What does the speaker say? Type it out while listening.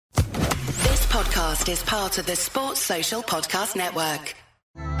podcast is part of the Sports Social Podcast Network.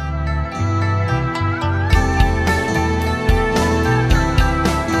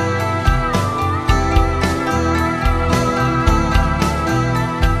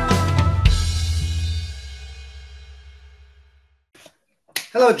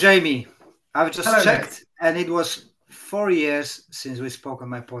 Hello, Jamie. I've just Hello, checked, Nick. and it was 4 years since we spoke on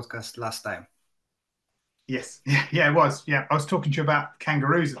my podcast last time. Yes, yeah, it was. Yeah, I was talking to you about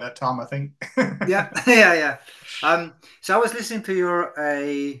kangaroos at that time, I think. Yeah. So I was listening to your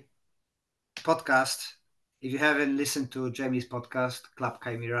podcast. If you haven't listened to Jamie's podcast, Clubb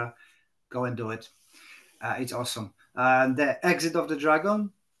Chimera, go and do it. It's awesome. The Exit of the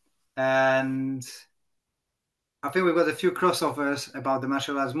Dragon, and I think we've got a few crossovers about the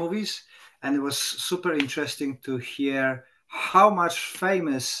martial arts movies, and it was super interesting to hear how much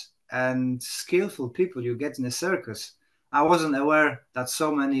famous and skillful people you get in a circus. I wasn't aware that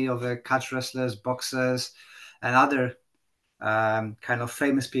so many of the catch wrestlers, boxers, and other kind of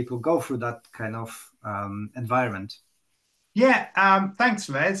famous people go through that kind of environment. Yeah, thanks,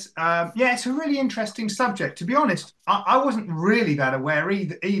 Les. Yeah, it's a really interesting subject. To be honest, I wasn't really that aware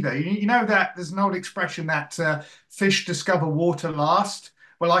either. You know that there's an old expression that fish discover water last.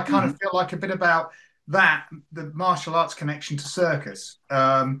 Well, I kind of feel like a bit about that, the martial arts connection to circus.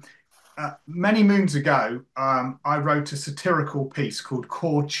 Many moons ago, I wrote a satirical piece called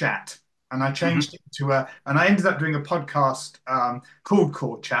Core Chat, and I changed it to and I ended up doing a podcast called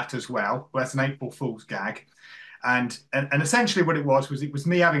Core Chat as well, where it's an April Fool's gag. And essentially what it was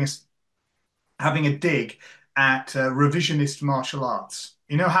me having a dig at revisionist martial arts.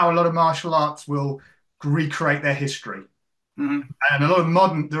 You know how a lot of martial arts will recreate their history, and there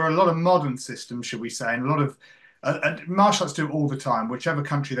are a lot of modern systems, should we say, and a lot of martial arts do it all the time, whichever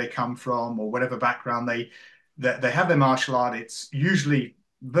country they come from or whatever background they have their martial art. It's usually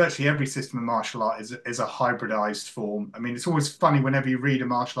virtually every system of martial art is a hybridized form. I mean, it's always funny whenever you read a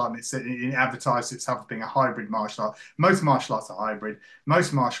martial art and it advertises itself as being a hybrid martial art. Most martial arts are hybrid.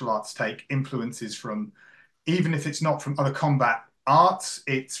 Most martial arts take influences from, even if it's not from other combat arts,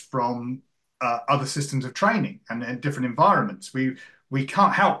 it's from other systems of training and different environments. We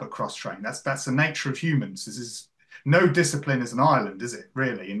can't help but cross train. That's the nature of humans. This is no discipline is an island, is it?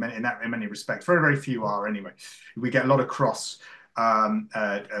 Really, in many respects, very very few are anyway. We get a lot of cross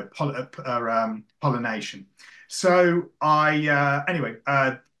pollination. So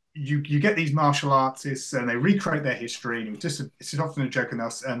you get these martial artists and they recreate their history. And it's often a joke, and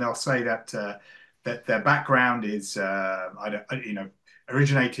they'll say that that their background is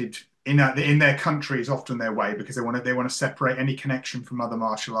originated in their country is often their way, because they want to separate any connection from other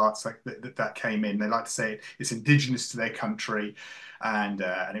martial arts like that came in. They like to say it's indigenous to their country, and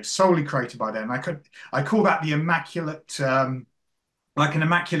it's solely created by them. I call that the immaculate. Like an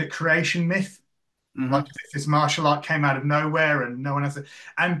immaculate creation myth, like if this martial art came out of nowhere and no one has it.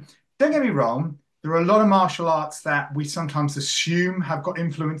 And don't get me wrong, there are a lot of martial arts that we sometimes assume have got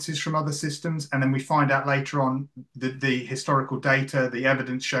influences from other systems, and then we find out later on the historical data, the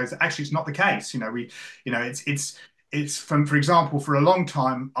evidence shows that actually it's not the case. It's from, for example, for a long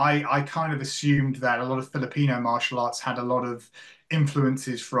time, I kind of assumed that a lot of Filipino martial arts had a lot of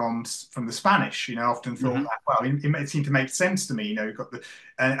influences from the Spanish. Often thought that, well, it seemed to make sense to me. You've got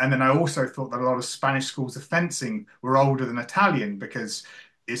and then I also thought that a lot of Spanish schools of fencing were older than Italian, because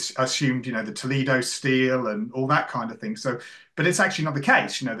it's assumed, the Toledo steel and all that kind of thing. So, but it's actually not the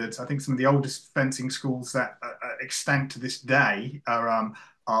case. That I think some of the oldest fencing schools that extant to this day are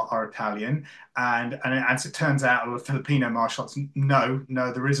Italian, and as it turns out, a lot of Filipino martial arts, no,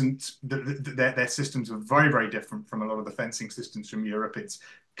 there isn't. Their systems are very, very different from a lot of the fencing systems from Europe. It's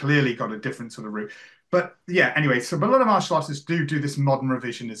clearly got a different sort of route. But yeah, anyway, but a lot of martial artists do this modern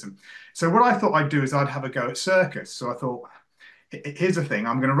revisionism. So what I thought I'd do is I'd have a go at circus. So I thought, here's the thing: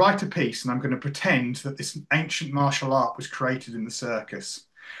 I'm going to write a piece and I'm going to pretend that this ancient martial art was created in the circus.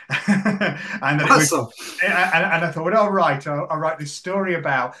 and Awesome. And I thought, well, I'll write this story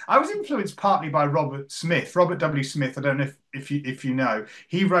about. I was influenced partly by Robert W. Smith. I don't know if you know.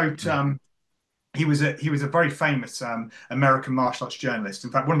 He wrote. He was a very famous American martial arts journalist.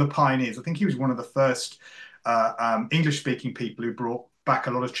 In fact, one of the pioneers. I think he was one of the first English-speaking people who brought back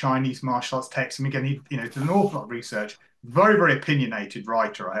a lot of Chinese martial arts texts. And again, he did an awful lot of research. Very, very opinionated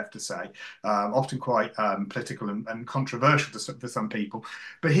writer, I have to say, often quite political and controversial for some people.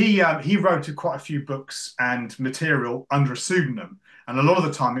 But he wrote quite a few books and material under a pseudonym, and a lot of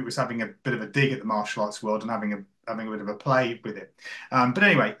the time it was having a bit of a dig at the martial arts world and having a bit of a play with it. But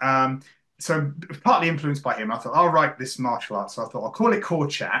anyway, so partly influenced by him, I thought I'll write this martial arts. So I thought I'll call it Core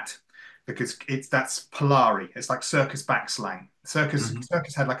Chat. because that's Polari. It's like circus back slang. Hmm.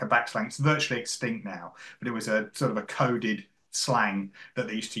 Circus had like a back slang. It's virtually extinct now, but it was a sort of a coded slang that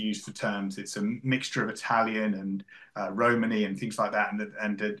they used to use for terms. It's a mixture of Italian and Romany and things like that.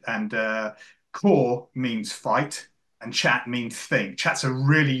 And core means fight, and chat means think. Chat's a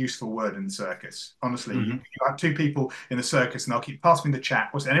really useful word in the circus. Honestly, you Hmm. have two people in the circus, and they'll keep passing me the chat,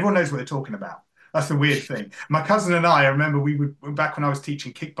 and everyone knows what they're talking about. That's the weird thing. My cousin and I remember we would back when I was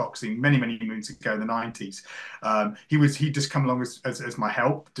teaching kickboxing many moons ago in the 90s. He'd just come along as my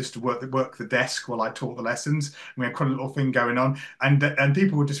help just to work the desk while I taught the lessons. We had quite a little thing going on, and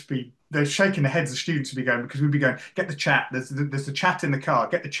people would just be they're shaking their heads. The students would be going because we'd be going, get the chat. There's the chat in the car.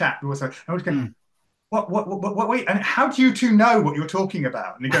 Get the chat. And I was going, Mm. what, wait, and how do you two know what you're talking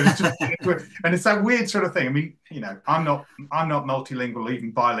about? And he goes, and it's that weird sort of thing. I mean, I'm not multilingual,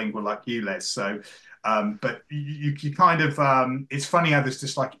 even bilingual like you, Les. So, but you kind of, it's funny how there's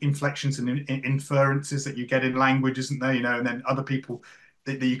just like inflections and inferences that you get in language, isn't there? And then other people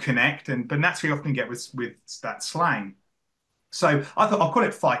that you connect, but that's what you often get with that slang. So I thought I'll call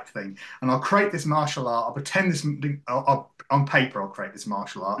it fight thing, and I'll create this martial art. I'll pretend this on paper. I'll create this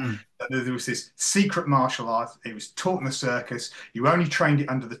martial art. Mm. There was this secret martial art. It was taught in the circus. You only trained it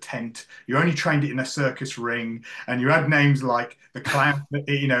under the tent. You only trained it in a circus ring, and you had names like the clown.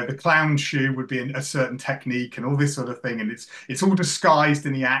 The clown shoe would be a certain technique, and all this sort of thing. And it's all disguised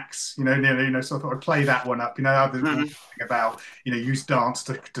in the axe. So I thought I'd play that one up. How the Hmm. about use dance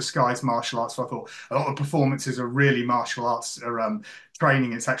to disguise martial arts. So I thought a lot of performances are really martial arts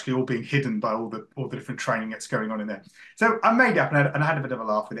training. It's actually all being hidden by all the different training that's going on in there. So I made it up and I had a bit of a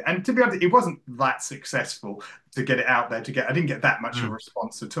laugh with it. And to be honest, it wasn't that successful to get it out there. I didn't get that much of a Mm.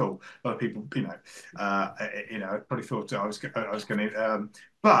 response at all. A lot of people, probably thought I was going to,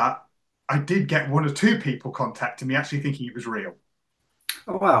 but I did get one or two people contacting me actually thinking it was real.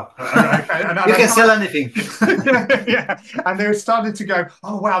 Oh, wow. And You I can kind sell of, anything. yeah, and they started to go,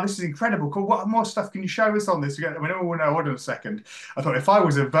 oh wow, this is incredible. Cool. What more stuff can you show us on this? I went, oh no, hold on a second. I thought if I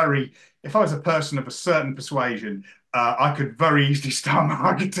was a person of a certain persuasion, I could very easily start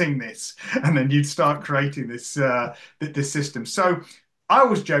marketing this, and then you'd start creating this system. So I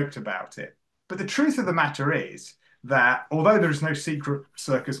always joked about it, but the truth of the matter is that although there is no secret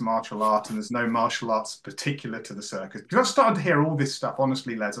circus martial art and there's no martial arts particular to the circus, because I started to hear all this stuff,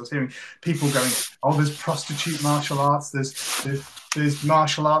 honestly, Les, I was hearing people going, oh, there's prostitute martial arts, there's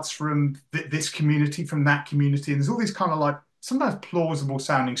martial arts from this community, from that community, and there's all these kind of like sometimes plausible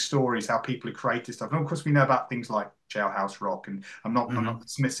sounding stories how people have created stuff. And of course, we know about things like Jailhouse Rock, and I'm not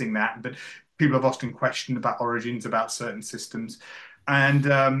dismissing that, but people have often questioned about origins, about certain systems. And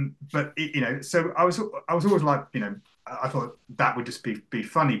so I was always like, I thought that would just be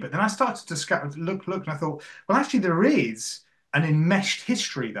funny. But then I started to look, and I thought, well, actually, there is an enmeshed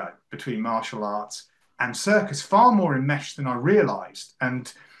history though between martial arts and circus, far more enmeshed than I realised.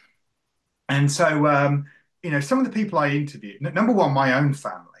 And so some of the people I interviewed, number one, my own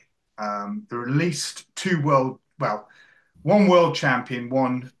family. There are at least one world champion,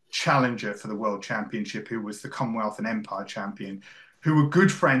 one challenger for the world championship, who was the Commonwealth and Empire champion, who were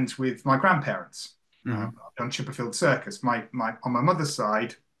good friends with my grandparents Hmm. on Chipperfield Circus. On my mother's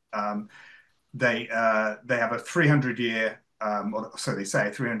side, they have a 300-year, or so they say,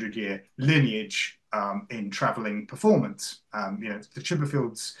 a 300-year lineage in traveling performance. The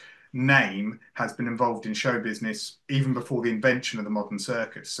Chipperfields name has been involved in show business even before the invention of the modern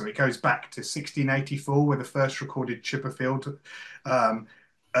circus. So it goes back to 1684, where the first recorded Chipperfield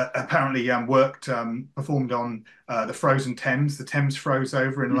apparently performed on the frozen Thames. The Thames froze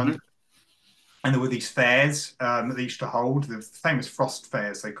over in Hmm. London, and there were these fairs that they used to hold, the famous frost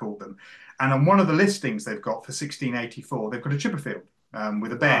fairs they called them. And on one of the listings they've got for 1684, they've got a Chipperfield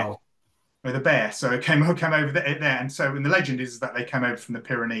with a bear Wow. So it came over there. And so, and the legend is that they came over from the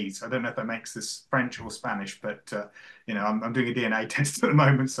Pyrenees. I don't know if that makes this French or Spanish, but I'm doing a DNA test at the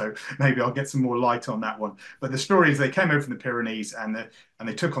moment, so maybe I'll get some more light on that one. But the story is they came over from the Pyrenees and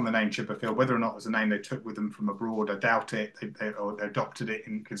they took on the name Chipperfield. Whether or not it was a name they took with them from abroad, I doubt it. They adopted it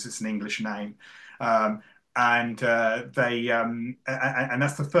because it's an English name. Um, and that's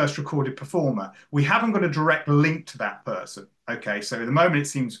the first recorded performer. We haven't got a direct link to that person. Okay, so at the moment it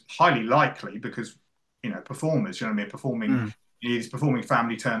seems highly likely because performers, you know what I mean, Mm. these performing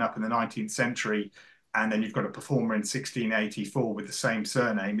family turn up in the 19th century, and then you've got a performer in 1684 with the same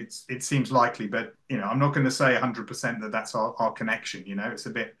surname. It seems likely, but I'm not going to say 100% that that's our connection. It's a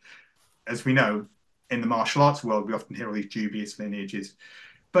bit, as we know, in the martial arts world, we often hear all these dubious lineages.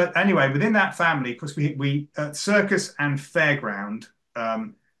 But anyway, within that family, because we circus and fairground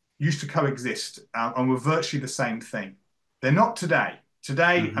used to coexist and were virtually the same thing. They're not today.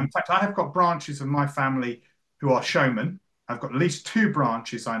 Today, Mm-hmm. in fact, I have got branches of my family who are showmen. I've got at least 2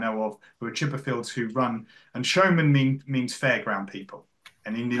 branches I know of who are Chipperfields who run, and showman means fairground people.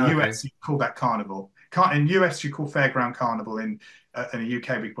 And in the Okay. US, you call that carnival. In the US, you call fairground carnival. In the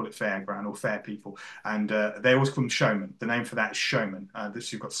UK, we call it fairground or fair people. And they always call them showmen. The name for that is showman.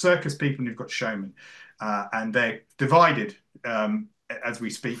 You've got circus people and you've got showmen. And they're divided as we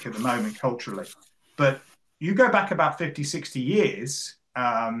speak at the moment culturally. But you go back about 50, 60 years,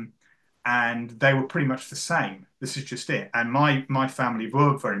 and they were pretty much the same. This is just it. And my family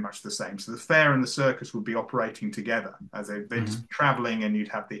were very much the same. So the fair and the circus would be operating together as they'd just be traveling, and you'd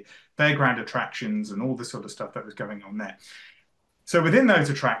have the fairground attractions and all the sort of stuff that was going on there. So within those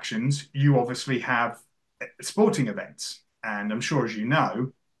attractions, you obviously have sporting events. And I'm sure, as you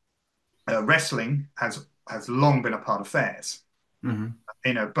know, wrestling has long been a part of fairs. Mm-hmm.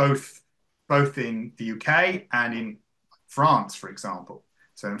 Both in the UK and in France, for example.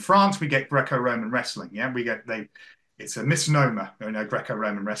 So in France, we get Greco-Roman wrestling. Yeah, it's a misnomer.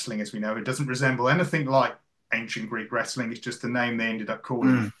 Greco-Roman wrestling, as we know, it doesn't resemble anything like ancient Greek wrestling. It's just the name they ended up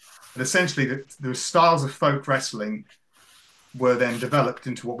calling it. But essentially, the styles of folk wrestling were then developed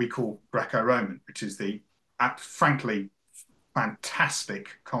into what we call Greco-Roman, which is the frankly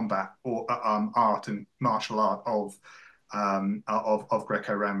fantastic combat or art and martial art of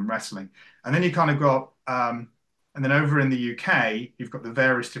Greco-Roman wrestling. And then you kind of got, and then over in the UK, you've got the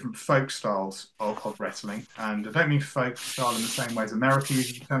various different folk styles of wrestling. And I don't mean folk style in the same way as America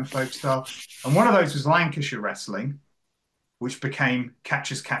uses the term folk style. And one of those was Lancashire wrestling, which became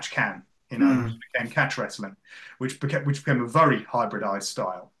catch as catch can, which became catch wrestling, which became a very hybridized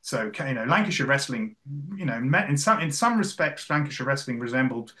style. So, Lancashire wrestling, in some respects, Lancashire wrestling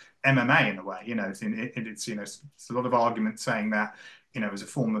resembled MMA in a way. It's a lot of argument saying that, it was a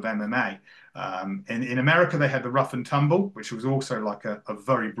form of MMA. In America, they had the rough and tumble, which was also like a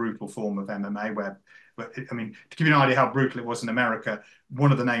very brutal form of MMA to give you an idea how brutal it was in America,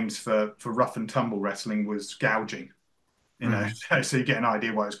 one of the names for rough and tumble wrestling was gouging. So you get an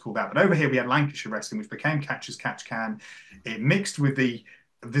idea why it's called that. But over here we had Lancashire wrestling, which became catch as catch can. It mixed with the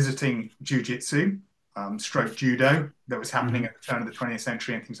visiting jiu-jitsu, stroke judo that was happening at the turn of the 20th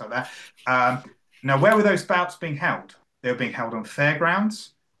century and things like that. Now, where were those bouts being held? They were being held on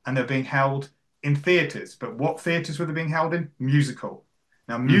fairgrounds, and they're being held in theatres. But what theatres were they being held in? Musical.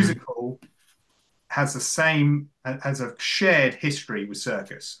 Now, musical has a shared history with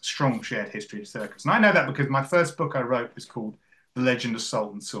circus, strong shared history with circus. And I know that because my first book I wrote was called The Legend of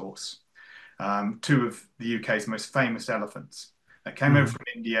Salt and Sauce, 2 of the UK's most famous elephants that came over from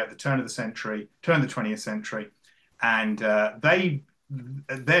India at the turn of the 20th century. And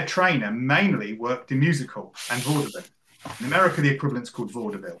their trainer mainly worked in musical and vaudeville. In America, the equivalent's called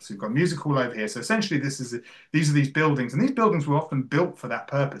vaudeville. So you've got musical over here. So essentially, these are these buildings, and these buildings were often built for that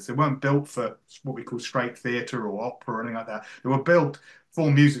purpose. They weren't built for what we call straight theatre or opera or anything like that. They were built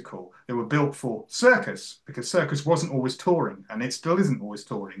for musical. They were built for circus, because circus wasn't always touring, and it still isn't always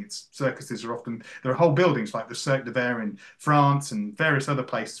touring. There are whole buildings like the Cirque d'Hiver in France and various other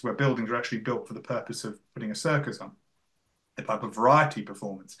places where buildings are actually built for the purpose of putting a circus on. A type of variety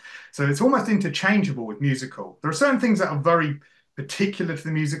performance. So it's almost interchangeable with musical. There are certain things that are very particular to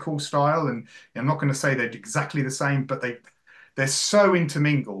the musical style, and I'm not going to say they're exactly the same, but they're so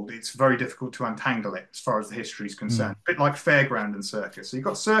intermingled, it's very difficult to untangle it as far as the history is concerned. A bit like fairground and circus. So you've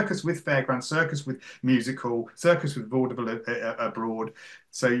got circus with fairground, circus with musical, circus with vaudeville abroad.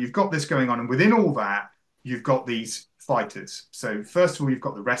 So you've got this going on, and within all that, you've got these fighters. So first of all, you've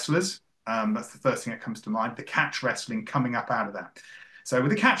got the wrestlers. That's the first thing that comes to mind. The catch wrestling coming up out of that. So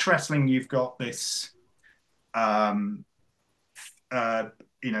with the catch wrestling, you've got this, wrestlers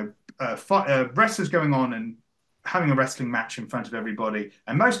going on and having a wrestling match in front of everybody.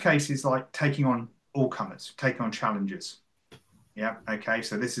 In most cases, like taking on all comers, taking on challengers. Yeah. Okay.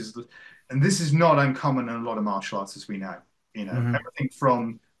 So this is not uncommon in a lot of martial arts, as we know. Everything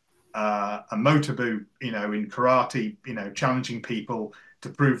from a motobu, in karate, challenging people to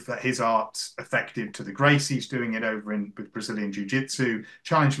prove that his art's effective, to the Gracies doing it over with Brazilian Jiu-Jitsu.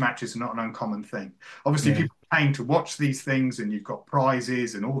 Challenge matches are not an uncommon thing. Obviously, people are paying to watch these things, and you've got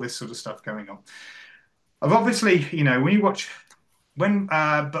prizes and all this sort of stuff going on. Obviously, when you watch,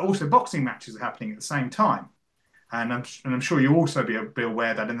 but also boxing matches are happening at the same time. And I'm sure you also be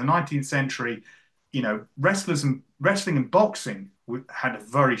aware that in the 19th century, wrestling and boxing had a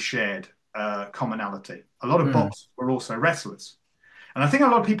very shared commonality. A lot of boxers were also wrestlers. And I think a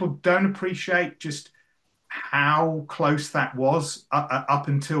lot of people don't appreciate just how close that was up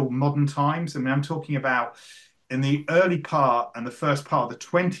until modern times. I mean, I'm talking about in the early part and the first part of the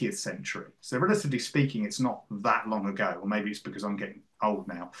 20th century, so relatively speaking, it's not that long ago, or maybe it's because I'm getting old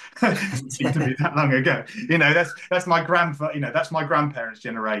now. It doesn't seem to be that long ago. That's my grandfather. That's my grandparents'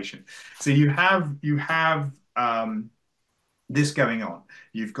 generation. So you have this going on.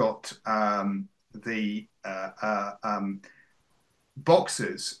 You've got the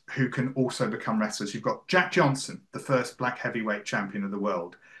boxers who can also become wrestlers. You've got Jack Johnson, the first black heavyweight champion of the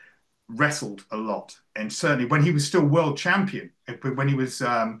world, wrestled a lot, and certainly when he was still world champion, when he was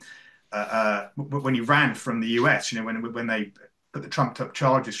when he ran from the US, when they put the trumped up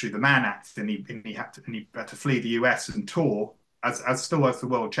charges through the Mann Act, and he had to flee the US and tour as still as the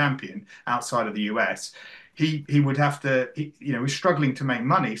world champion outside of the US. He would have to, he was struggling to make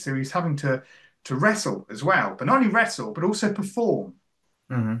money, so he's having to wrestle as well, but not only wrestle, but also perform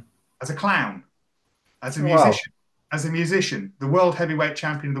as a clown, as a musician, the world heavyweight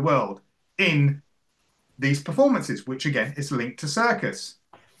champion of the world in these performances, which again is linked to circus.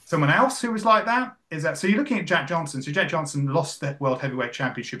 Someone else who was like that is that. So you're looking at Jack Johnson. So Jack Johnson lost the world heavyweight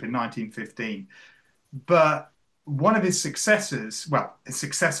championship in 1915, but one of his successors, well, his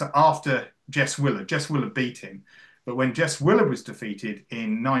successor after Jess Willard beat him. But when Jess Willard was defeated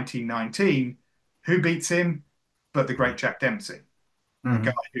in 1919, who beats him but the great Jack Dempsey? A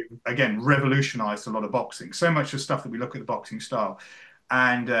guy who, again, revolutionized a lot of boxing. So much of stuff that we look at the boxing style.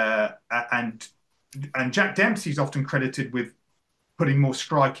 And Jack Dempsey's often credited with putting more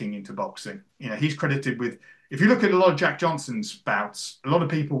striking into boxing. He's credited with, if you look at a lot of Jack Johnson's bouts, a lot of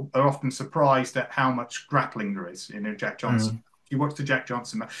people are often surprised at how much grappling there is in Jack Johnson. If you watch the Jack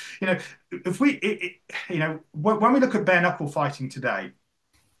Johnson, when we look at bare knuckle fighting today,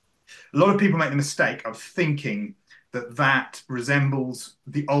 a lot of people make the mistake of thinking that resembles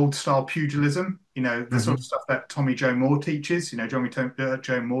the old style pugilism, the sort of stuff that Tommy Joe Moore teaches.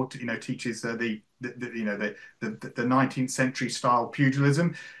 Joe Moore, teaches the 19th century style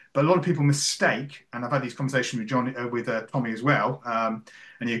pugilism. But a lot of people mistake, and I've had these conversations with Tommy as well,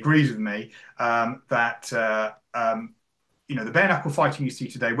 and he agrees with me that the bare knuckle fighting you see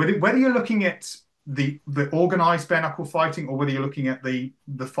today, whether you're looking at the organized bare knuckle fighting, or whether you're looking at the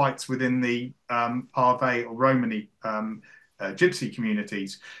fights within the Parve or Romani gypsy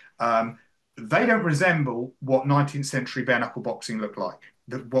communities, they don't resemble what 19th century bare knuckle boxing looked like.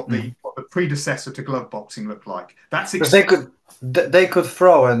 What the predecessor to glove boxing looked like. That's because they could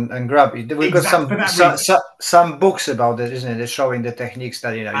throw and grab it. We've got some books about it, isn't it? They're showing the techniques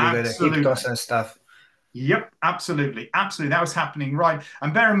that you get a hip toss and stuff. Yep, absolutely. That was happening, right?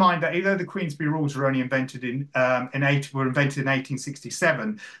 And bear in mind that although the Queensberry rules were only invented in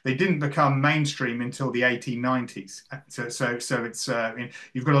 1867, they didn't become mainstream until the 1890s. So it's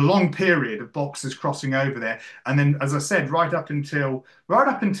you've got a long period of boxers crossing over there, and then, as I said, right up until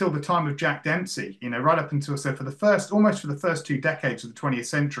the time of Jack Dempsey, right up until for the first 2 decades of the 20th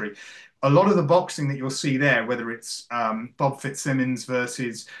century. A lot of the boxing that you'll see there, whether it's Bob Fitzsimmons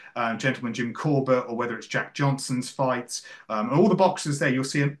versus Gentleman Jim Corbett, or whether it's Jack Johnson's fights, all the boxers there, you'll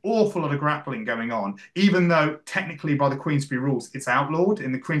see an awful lot of grappling going on, even though technically by the Queensberry rules, it's outlawed.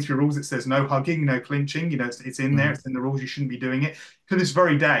 In the Queensberry rules, it says no hugging, no clinching. It's in there, it's in the rules, you shouldn't be doing it. To this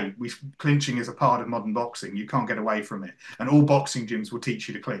very day, clinching is a part of modern boxing. You can't get away from it. And all boxing gyms will teach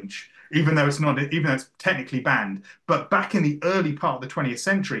you to clinch, even though it's technically banned. But back in the early part of the 20th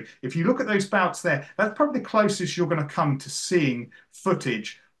century, if you look at those bouts there, that's probably the closest you're going to come to seeing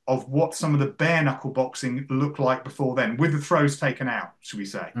footage of what some of the bare knuckle boxing looked like before then, with the throws taken out, should we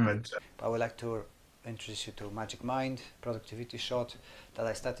say. But I would like to introduce you to Magic Mind productivity shot that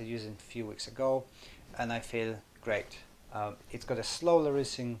I started using a few weeks ago, and I feel great. It's got a slow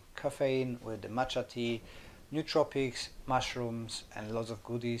releasing caffeine with the matcha tea, nootropics, mushrooms, and lots of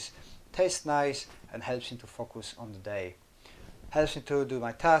goodies. Tastes nice and helps me to focus on the day. Helps me to do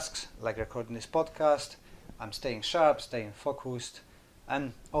my tasks, like recording this podcast. I'm staying sharp, staying focused,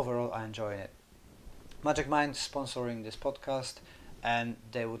 and overall I'm enjoying it. Magic Mind is sponsoring this podcast, and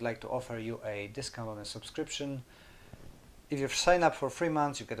they would like to offer you a discount on a subscription. If you sign up for 3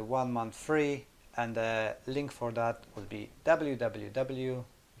 months, you get 1 month free, and the link for that will be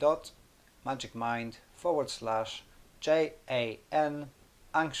www.magicmind.com/JAN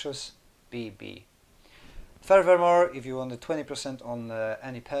anxious BB. Furthermore, if you want the 20% on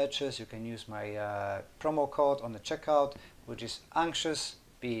any purchase, you can use my promo code on the checkout, which is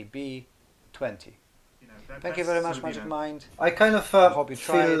anxiousBB20. Thank you very much, Magic Mind. I kind of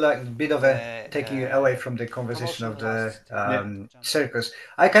feel like a bit of a taking away from the conversation of the circus.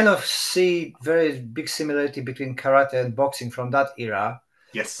 I kind of see very big similarity between karate and boxing from that era.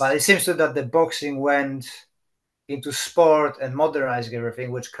 yes, But it seems to that the boxing went into sport and modernizing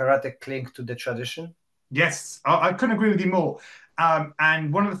everything, which karate clinged to the tradition. Yes, I couldn't agree with you more.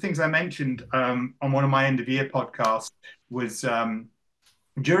 And one of the things I mentioned on one of my end of year podcasts was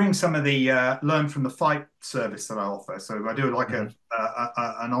during some of the learn from the fight service that I offer. So I do like an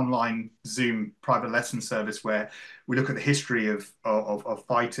online Zoom private lesson service where we look at the history of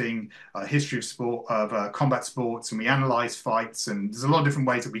fighting, history of sport, of combat sports, and we analyze fights. And there's a lot of different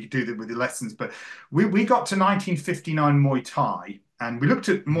ways that we could do that with the lessons. But we got to 1959 Muay Thai. And we looked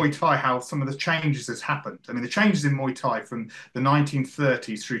at Muay Thai, how some of the changes has happened. I mean, the changes in Muay Thai from the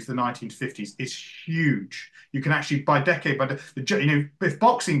 1930s through to the 1950s is huge. You can actually, by decade, if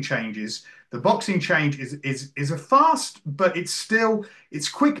boxing changes, the boxing change is a fast, but it's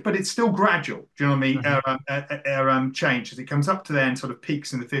quick, but it's still gradual. Do you know what I mean? Change as it comes up to there and sort of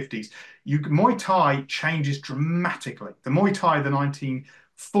peaks in the 50s. Muay Thai changes dramatically. The Muay Thai of the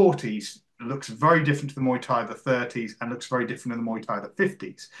 1940s looks very different to the Muay Thai of the 30s and looks very different than the Muay Thai of the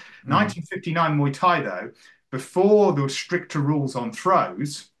 50s. 1959 Muay Thai, though, before there were stricter rules on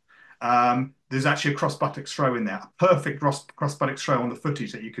throws, there's actually a cross buttocks throw in there, a perfect cross buttocks throw on the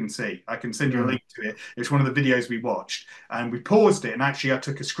footage that you can see. I can send you a link to it. It's one of the videos we watched, and we paused it, and actually I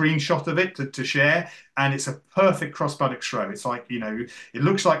took a screenshot of it to share, and it's a perfect cross buttocks throw. It's like, it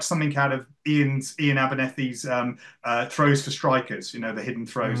looks like something out of Ian Abernethy's throws for strikers, the hidden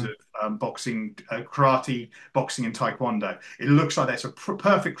throws of boxing, karate, boxing, and taekwondo. It looks like that's a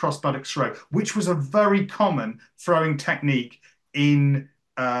perfect cross buttocks throw, which was a very common throwing technique in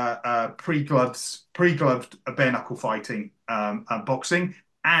pre-gloved bare knuckle fighting boxing,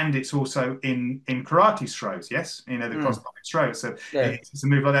 and it's also in karate throws. Yes, the cross buttocks throws. So it's a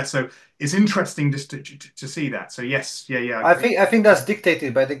move like that. So it's interesting just to see that. So yes, yeah. I think that's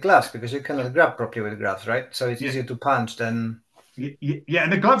dictated by the gloves, because you cannot grab properly with gloves, right? So it's easier to punch than. Yeah,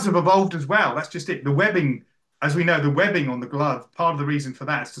 and the gloves have evolved as well. That's just it. The webbing, as we know, the webbing on the glove, part of the reason for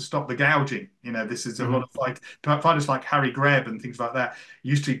that is to stop the gouging. This is a lot of fighters like Harry Greb and things like that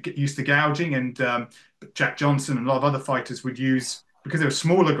used to gouging, and Jack Johnson and a lot of other fighters would use, because they were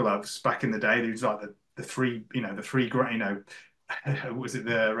smaller gloves back in the day. They was like the three, was it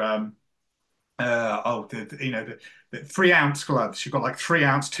the 3 ounce gloves. You've got like 3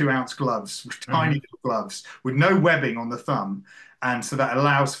 ounce, 2 ounce gloves, tiny little gloves with no webbing on the thumb, and so that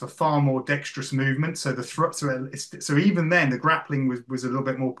allows for far more dexterous movement. So so even then the grappling was a little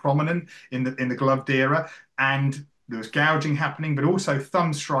bit more prominent in the gloved era, and there was gouging happening, but also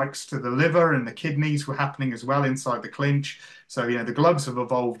thumb strikes to the liver and the kidneys were happening as well inside the clinch. So the gloves have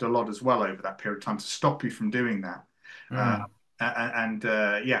evolved a lot as well over that period of time to stop you from doing that. And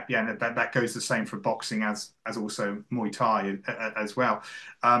that goes the same for boxing as also Muay Thai as well.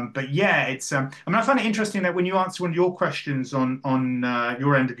 But yeah, it's I mean, I find it interesting that when you answer one of your questions on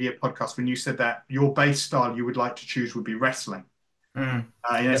your end of year podcast, when you said that your base style you would like to choose would be wrestling.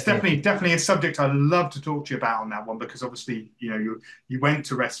 It's definitely a subject I'd love to talk to you about on that one, because obviously you went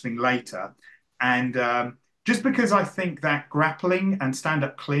to wrestling later, and just because I think that grappling and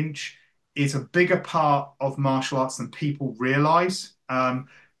stand-up clinch is a bigger part of martial arts than people realize.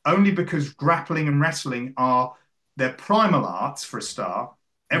 Only because grappling and wrestling they're primal arts for a start.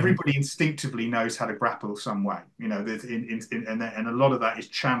 Everybody instinctively knows how to grapple some way, and a lot of that is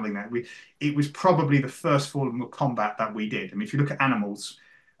channeling that. It was probably the first form of combat that we did. I mean, if you look at animals,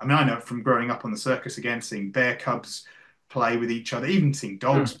 I mean, I know from growing up on the circus again, seeing bear cubs play with each other, even seeing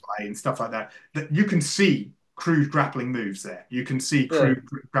dogs play and stuff like that, that you can see crude grappling moves there. You can see crude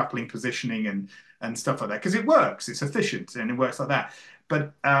grappling positioning and stuff like that, because it works. It's efficient and it works like that.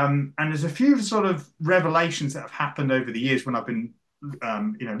 But and there's a few sort of revelations that have happened over the years when I've been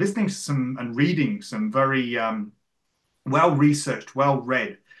listening to some and reading some very well-researched,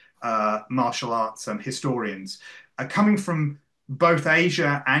 well-read martial arts historians coming from both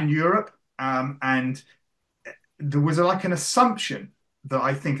Asia and Europe, and there was like an assumption that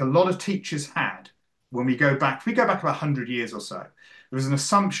I think a lot of teachers had when we go back about 100 years or so. There was an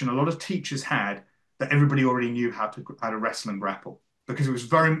assumption a lot of teachers had that everybody already knew how to wrestle and grapple, because it was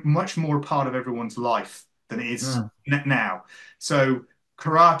very much more a part of everyone's life than it is now. So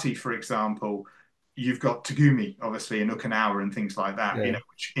karate, for example, you've got Tagumi, obviously, and Okinawa and things like that,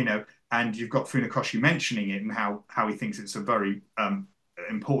 and you've got Funakoshi mentioning it and how he thinks it's a very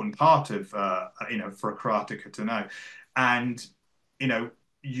important part of, for a karateka to know. And,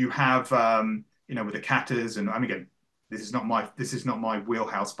 you have, with the katas, and again, this is not my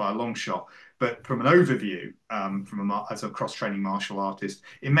wheelhouse by a long shot, but from an overview, as a cross-training martial artist,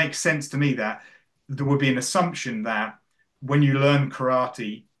 it makes sense to me that there would be an assumption that when you learn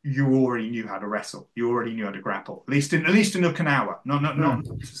karate, you already knew how to wrestle, you already knew how to grapple. At least in Okinawa, not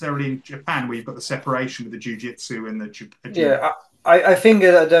necessarily in Japan, where you've got the separation with the jiu-jitsu and the I think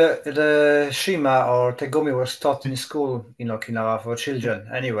the Shima or Tegumi was taught in school in Okinawa for children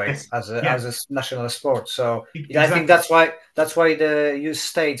anyway, Yes, as yeah, a national sport. So I think exactly. that's why the U.S.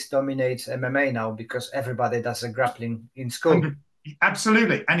 states dominate MMA now, because everybody does a grappling in school.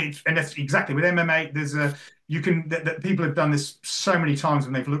 Absolutely, and that's exactly with MMA. There's a you can that people have done this so many times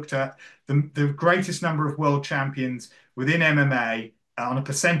when they've looked at the greatest number of world champions within MMA on a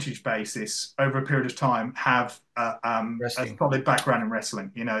percentage basis over a period of time have a Wrestling. solid background in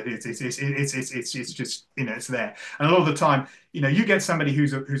wrestling. You know, it's just it's there, and a lot of the time, you get somebody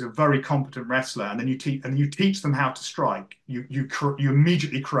who's a very competent wrestler, and then you teach them how to strike. You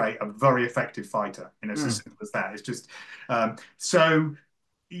immediately create a very effective fighter. It's as simple as that. It's just so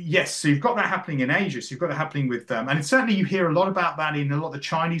yes, so you've got that happening in Asia. So you've got that happening with and certainly you hear a lot about that in a lot of the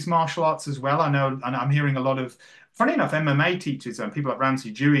Chinese martial arts as well. I know, and I'm hearing a lot of, funny enough, MMA teachers and people like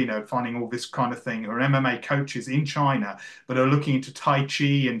Ramsey Dewey, finding all this kind of thing, or MMA coaches in China that are looking into Tai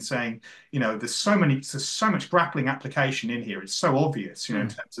Chi and saying, there's so much grappling application in here. It's so obvious, in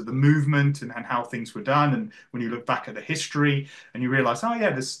terms of the movement and how things were done. And when you look back at the history and you realize, oh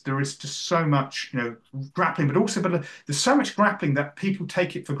yeah, there is just so much, grappling, but there's so much grappling that people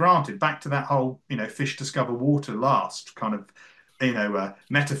take it for granted. Back to that whole, fish discover water last kind of,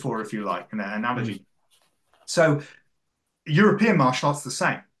 metaphor, if you like, an analogy. So European martial arts the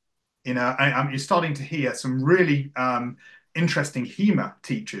same. You're starting to hear some really interesting HEMA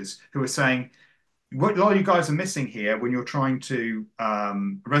teachers who are saying, what a lot of you guys are missing here when you're trying to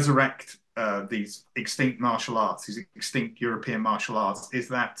resurrect these extinct martial arts, these extinct European martial arts, is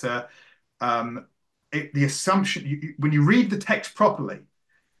that the assumption, when you read the text properly,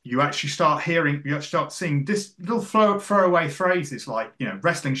 you actually start seeing this little throwaway phrases like,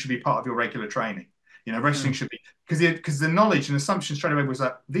 wrestling should be part of your regular training. Wrestling should be, because the knowledge and assumption straight away was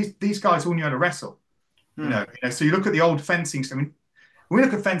that these guys all knew how to wrestle. So you look at the old fencing. I mean, when we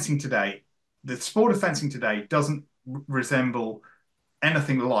look at fencing today, the sport of fencing today doesn't resemble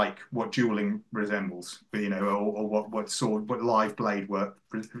anything like what dueling resembles, or what live blade work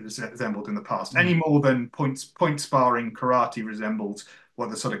resembled in the past, any more than point sparring karate resembles what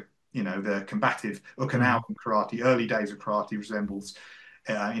the sort of the combative Okinawan karate, early days of karate resembles.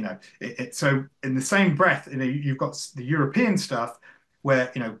 So in the same breath, you've got the European stuff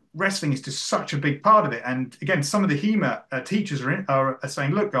where wrestling is just such a big part of it. And again, some of the HEMA teachers are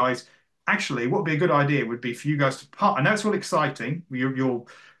saying, look, guys, actually, what would be a good idea would be for you guys to I know it's all exciting. You're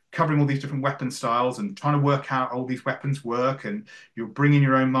covering all these different weapon styles and trying to work out how all these weapons work, and you're bringing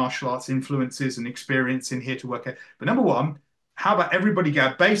your own martial arts influences and experience in here to work out. But number one, how about everybody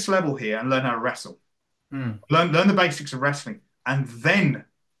get a base level here and learn how to wrestle? Learn the basics of wrestling, and then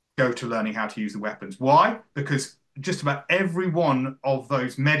go to learning how to use the weapons. Why? Because just about every one of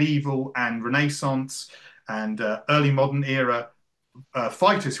those medieval and Renaissance and early modern era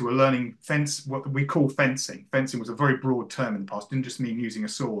fighters who are learning what we call fencing. Fencing was a very broad term in the past. It didn't just mean using a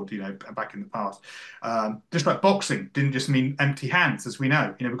sword, back in the past. Just like boxing didn't just mean empty hands, as we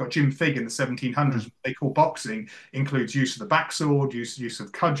know. We've got Jim Figg in the 1700s. They call boxing includes use of the backsword, use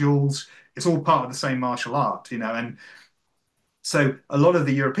of cudgels. It's all part of the same martial art, and so a lot of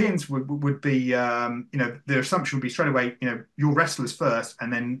the Europeans would be, their assumption would be straight away, you're wrestlers first,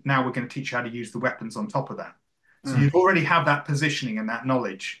 and then now we're going to teach you how to use the weapons on top of that. So you'd already have that positioning and that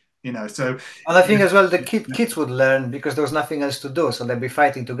knowledge, So, and I think as well the kids would learn because there was nothing else to do, so they'd be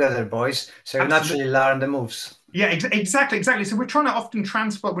fighting together, boys. So you naturally learn the moves. Yeah, exactly. So we're trying to often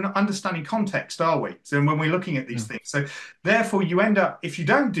transport. We're not understanding context, are we? So when we're looking at these things, so therefore you end up, if you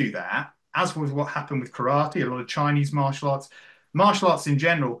don't do that, as was what happened with karate, a lot of Chinese martial arts in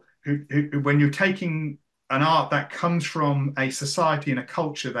general, when you're taking an art that comes from a society and a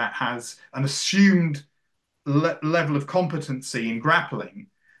culture that has an assumed level of competency in grappling,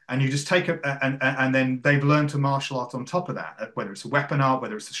 and you just take it and then they've learned to martial art on top of that, whether it's a weapon art,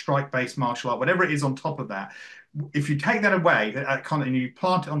 whether it's a strike-based martial art, whatever it is on top of that. If you take that away and you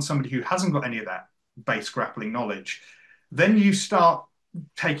plant it on somebody who hasn't got any of that base grappling knowledge, then you start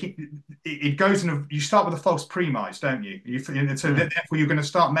taking it goes in you start with a false premise, don't you? So therefore you're going to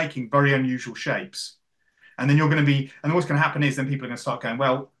start making very unusual shapes, and then and what's going to happen is then people are going to start going,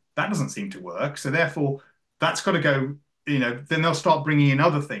 well, that doesn't seem to work, so therefore that's got to go. Then they'll start bringing in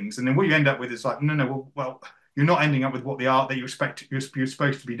other things, and then what you end up with is like, no, well, you're not ending up with what the art that you're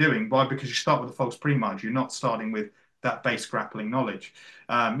supposed to be doing. Why? Because you start with a false premise. You're not starting with that base grappling knowledge.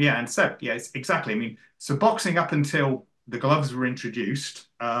 It's exactly. I mean, so boxing up until the gloves were introduced,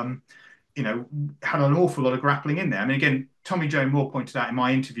 had an awful lot of grappling in there. I mean, again, Tommy Joe Moore pointed out in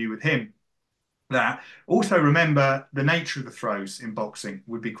my interview with him that. Also remember the nature of the throws in boxing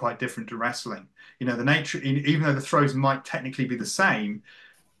would be quite different to wrestling. You know, the nature, even though the throws might technically be the same,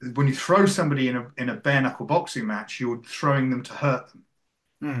 when you throw somebody in a bare knuckle boxing match, you're throwing them to hurt them,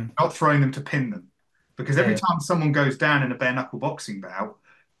 Mm. not throwing them to pin them. Because every Yeah. time someone goes down in a bare knuckle boxing bout,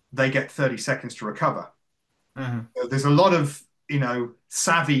 they get 30 seconds to recover. Mhm. There's a lot of,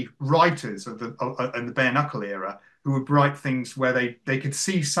 savvy writers of in the bare knuckle era who would write things where they could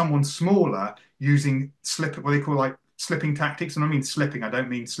see someone smaller using what they call like slipping tactics. And I mean slipping, I don't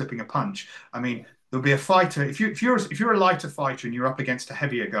mean slipping a punch. I mean there'll be a fighter. If you're a lighter fighter and you're up against a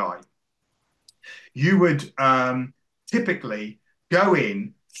heavier guy, you would typically go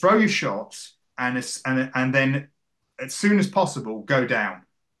in, throw your shots, and then as soon as possible go down,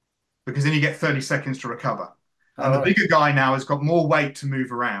 because then you get 30 seconds to recover. And All the right. bigger guy now has got more weight to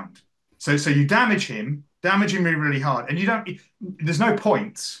move around. So you damage him really, really hard. And you don't, there's no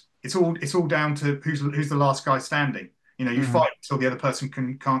points. It's all down to who's the last guy standing. You Mhm. fight until the other person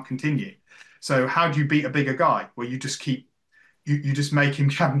can't continue. So how do you beat a bigger guy? Well, you just make him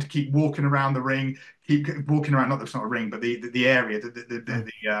having to keep walking around the ring, keep walking around. Not that it's not a ring, but the area,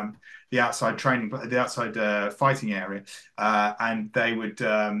 Mm. the outside training, but the outside fighting area, and they would,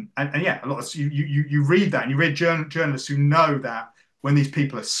 and yeah, a lot of you read that, and you read journalists who know that when these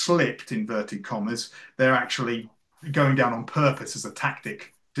people are slipped, inverted commas, they're actually going down on purpose as a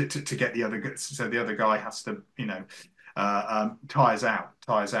tactic to get the other, so the other guy has to, tires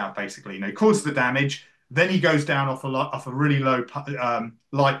out basically. He causes the damage. Then he goes down off a really low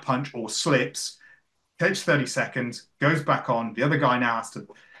light punch or slips, takes 30 seconds, goes back on. The other guy now has to,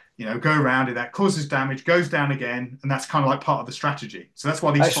 go around it. That causes damage, goes down again, and that's kind of like part of the strategy. So that's why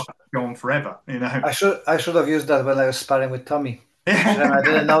I, these sh- fights go on forever. I should have used that when I was sparring with Tommy. Shame I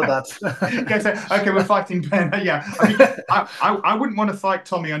didn't know Yeah. that. Yeah, so, okay, we're fighting bare. Yeah, I mean, I wouldn't want to fight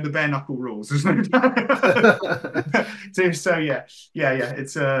Tommy under bare knuckle rules. There's no so yeah, yeah.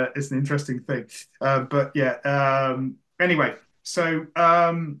 It's an interesting thing. But yeah. Anyway, so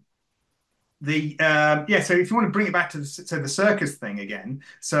so if you want to bring it back to the circus thing again,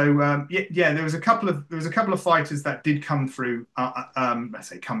 so yeah, there was a couple of fighters that did come through. I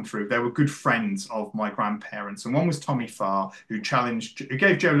say come through. They were good friends of my grandparents, and one was Tommy Farr, who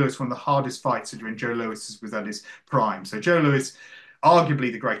gave Joe Louis one of the hardest fights when Joe Louis was at his prime. So Joe Louis,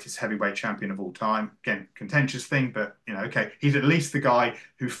 arguably the greatest heavyweight champion of all time. Again, contentious thing, but okay, he's at least the guy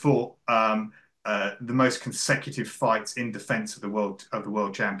who fought the most consecutive fights in defense of the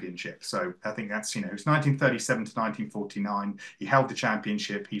world championship. So I think that's it was 1937 to 1949. He held the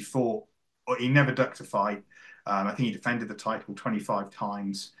championship. He fought, or he never ducked a fight. I think he defended the title 25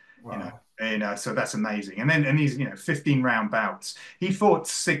 times. Wow. So that's amazing. And these 15-round bouts. He fought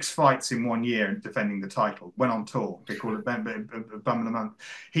 6 fights in 1 year defending the title. Went on tour. They call it bum of the month.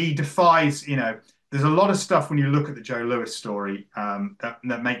 He defies. There's a lot of stuff when you look at the Joe Louis story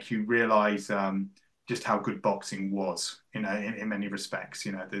that make you realize just how good boxing was, in many respects.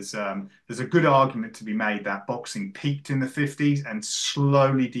 There's a good argument to be made that boxing peaked in the 50s and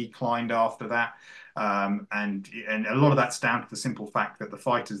slowly declined after that. And a lot of that's down to the simple fact that the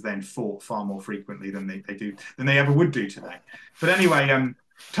fighters then fought far more frequently than they ever would do today. But anyway,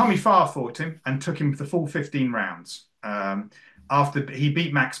 Tommy Farr fought him and took him the full 15 rounds. After he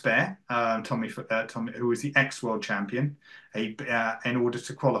beat Max Baer, Tommy, who was the ex-world champion, in order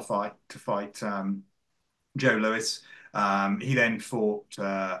to qualify to fight Joe Louis. He then fought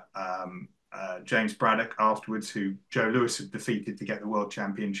James Braddock afterwards, who Joe Louis had defeated to get the world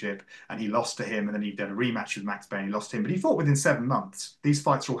championship, and he lost to him. And then he did a rematch with Max Baer, and he lost to him. But he fought within 7 months. These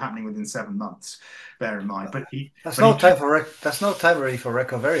fights are all happening within 7 months. Bear in mind, That's no time really for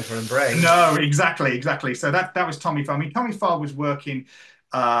recovery for a brain. no, exactly. So that was Tommy Farr. I mean, Tommy Farr was working.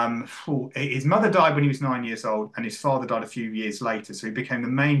 His mother died when he was 9 years old, and his father died a few years later. So he became the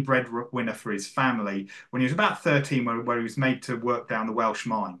main breadwinner for his family when he was about 13, where he was made to work down the Welsh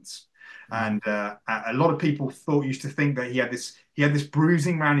mines. And a lot of people used to think that he had this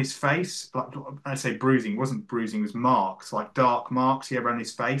bruising around his face. Like, I say bruising, it wasn't bruising, it was marks, like dark marks he had around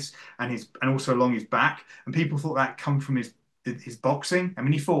his face and also along his back. And people thought that come from his boxing. I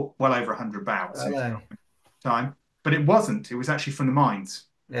mean, he fought well over 100 bouts in his time, but it wasn't. It was actually from the mines.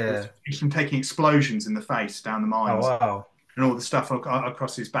 Yeah. It was from taking explosions in the face down the Oh mines wow. and all the stuff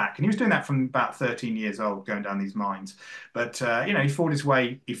across his back. And he was doing that from about 13 years old, going down these mines. But he fought his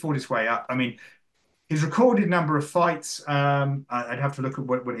way. He fought his way up. I mean, his recorded number of fights. I'd have to look at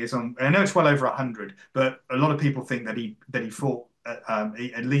what it is on. I know it's well over 100, but a lot of people think that he fought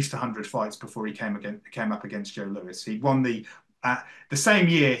at least 100 fights before he came up against Joe Louis. He won the same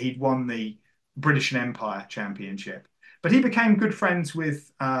year he'd won the British and Empire Championship. But he became good friends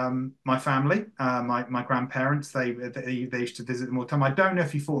with my family, my grandparents. They used to visit them all the time. I don't know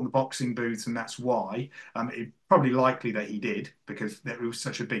if he fought in the boxing booths, and that's why. It's probably likely that he did, because it was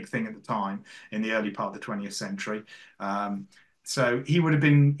such a big thing at the time in the early part of the 20th century. So he would have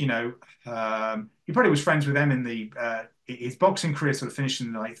been, he probably was friends with them in the his boxing career sort of finished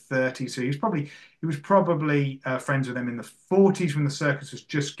in the late 30s. So he was probably friends with them in the 40s when the circus was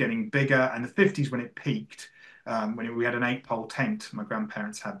just getting bigger, and the 50s when it peaked. We had an 8-pole tent my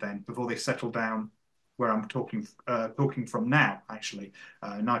grandparents had then, before they settled down where I'm talking from now, actually,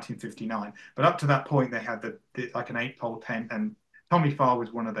 1959. But up to that point, they had like an 8-pole tent, and Tommy Farr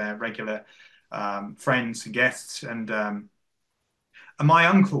was one of their regular friends and guests. And my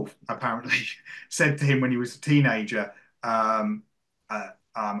uncle apparently said to him when he was a teenager, "I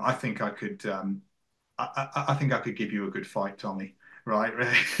think I could, I think I could give you a good fight, Tommy." Right?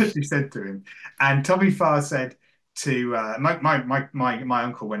 He said to him, and Tommy Farr said to my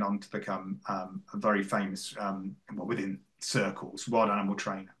uncle went on to become a very famous, well, within circles, wild animal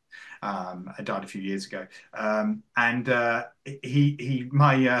trainer. Died a few years ago, and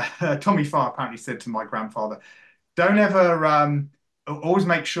Tommy Farr apparently said to my grandfather, "Don't ever always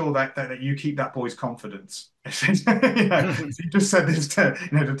make sure that you keep that boy's confidence." So he just said this to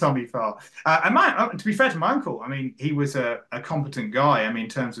Tommy Farr. To be fair to my uncle, I mean, he was a competent guy. I mean, in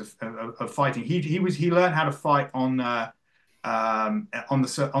terms of fighting, he learned how to fight on the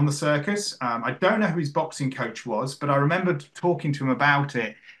circus. I don't know who his boxing coach was, but I remember talking to him about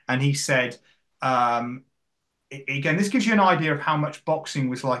it, and he said, again, this gives you an idea of how much boxing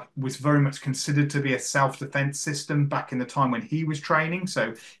was very much considered to be a self-defense system back in the time when he was training.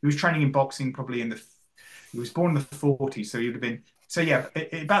 So he was training in boxing probably he was born in the 40s, so he would have been, so yeah,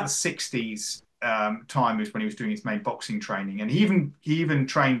 about the 60s time was when he was doing his main boxing training. And he even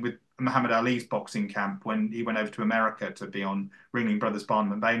trained with Muhammad Ali's boxing camp when he went over to America to be on Ringling Brothers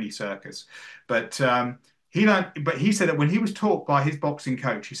Barnum and Bailey circus. But he said that when he was taught by his boxing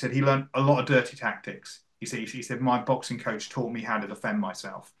coach, he said he learned a lot of dirty tactics. He said, my boxing coach taught me how to defend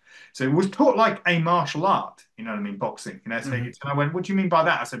myself. So it was taught like a martial art, you know what I mean, boxing. So I went, what do you mean by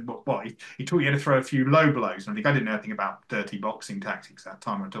that? I said, what? He taught you how to throw a few low blows. And I didn't know anything about dirty boxing tactics at that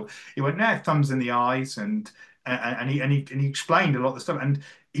time at all. He went, no, thumbs in the eyes, and he explained a lot of the stuff, and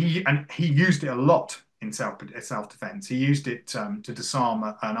he used it a lot in self-defense. He used it to disarm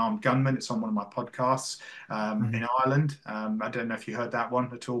an armed gunman. It's on one of my podcasts in Ireland. I don't know if you heard that one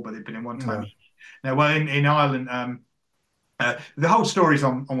at all, but they've been in one time. No. No, well, in Ireland, the whole story's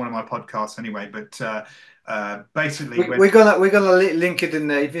on one of my podcasts anyway. But basically, we're gonna link it in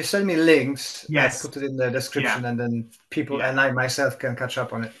the. If you send me links, yes, put it in the description, and then people and I myself can catch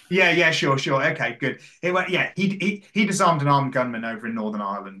up on it. Yeah, sure. Okay, good. He disarmed an armed gunman over in Northern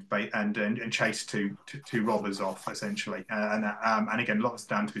Ireland, and chased two robbers off essentially, and again, lots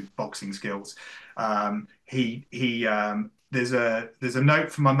down to his boxing skills. There's a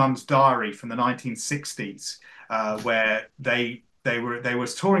note from my mum's diary from the 1960s where they were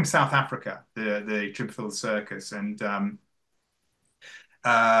touring South Africa, the Chipperfield Circus, and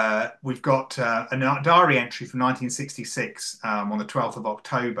we've got a diary entry from 1966 on the 12th of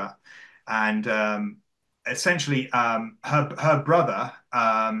October, and essentially her brother,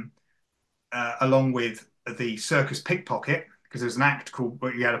 along with the circus pickpocket, because there's an act called,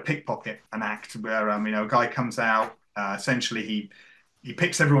 you had a pickpocket, an act where a guy comes out, essentially he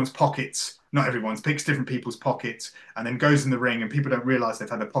picks everyone's pockets, not everyone's, picks different people's pockets, and then goes in the ring, and people don't realize they've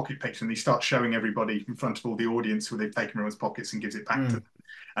had their pocket picked, and he starts showing everybody in front of all the audience where they've taken everyone's pockets and gives it back to them.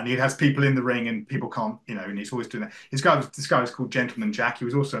 And he has people in the ring, and people can't, and he's always doing that. This guy was called Gentleman Jack. He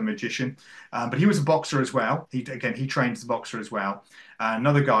was also a magician, but he was a boxer as well. He trained as a boxer as well.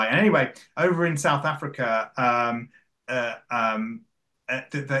 Another guy. And anyway, over in South Africa,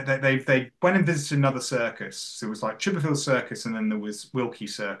 they went and visited another circus. So it was like Chipperfield Circus, and then there was Wilkie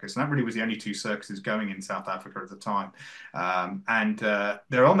Circus, and that really was the only two circuses going in South Africa at the time. And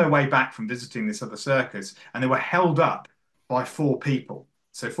they're on their way back from visiting this other circus, and they were held up by 4 people.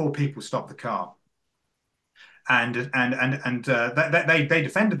 So 4 people stopped the car, and they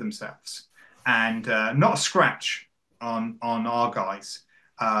defended themselves, and not a scratch on our guys.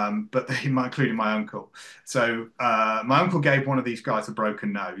 But including my uncle. So my uncle gave one of these guys a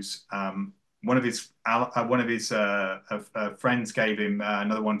broken nose. One of his friends gave him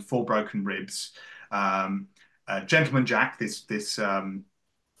another one 4 broken ribs. Gentleman Jack, this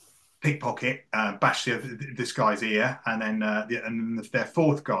pickpocket, bashed this guy's ear, and then their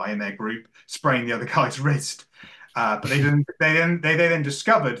 4th guy in their group spraying the other guy's wrist. But they then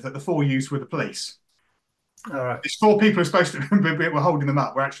discovered that the 4 youths were the police. All right. These four people who are supposed to were holding them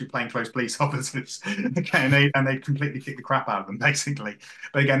up were actually plainclothes police officers. Okay, and they completely kicked the crap out of them, basically.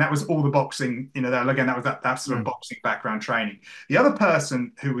 But again, that was all the boxing, that was that sort of boxing background training. The other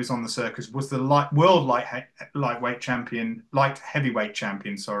person who was on the circus was the world lightweight champion, light heavyweight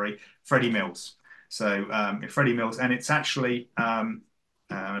champion, sorry, Freddie Mills. So Freddie Mills, and it's actually I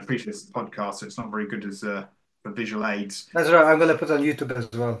appreciate this podcast, so it's not very good as for visual aids. That's right. I'm gonna put it on YouTube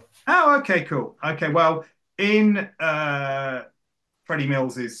as well. Oh, okay, cool. Okay, well, in Freddie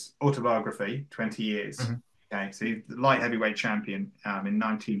Mills's autobiography, 20 Years. Mm-hmm. Okay, so he's the light heavyweight champion. In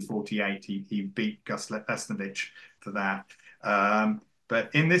 1948, he beat Gus Lesnovich for that. But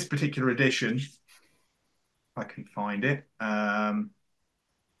in this particular edition, if I can find it, yeah,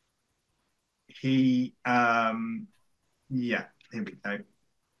 here we go.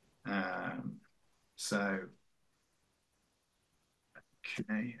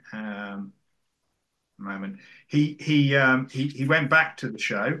 Okay. Moment. He went back to the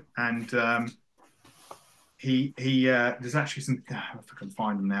show, and there's actually some. If I can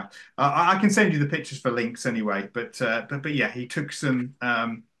find them now, I can send you the pictures for links anyway. But yeah, he took some.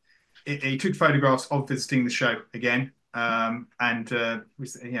 He took photographs of visiting the show again, yeah,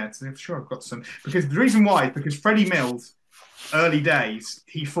 I'm sure I've got some, because the reason why is because Freddie Mills, early days,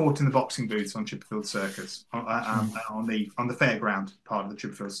 he fought in the boxing booths on Chipperfield Circus, on the fairground part of the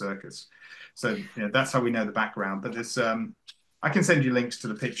Chipperfield Circus. So that's how we know the background. But there's I can send you links to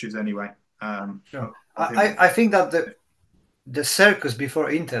the pictures anyway. Sure. I think that the circus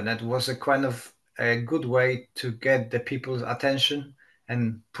before internet was a kind of a good way to get the people's attention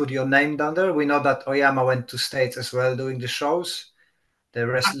and put your name down there. We know that Oyama went to States as well doing the shows, the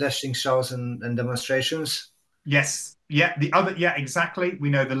wrestling shows and demonstrations. Yes. Yeah. Exactly. We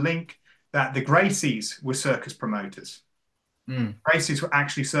know the link that the Gracies were circus promoters. Gracies were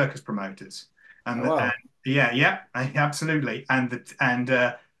actually circus promoters. And, absolutely. And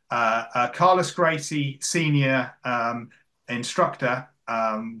Carlos Gracie, senior instructor,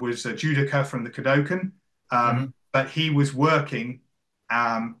 was a judoka from the Kodokan, but he was working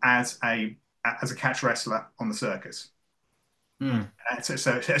as a catch wrestler on the circus. And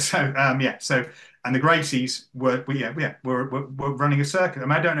the Gracies were running a circus. I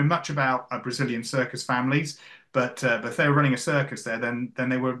mean, I don't know much about Brazilian circus families, but if they were running a circus there, then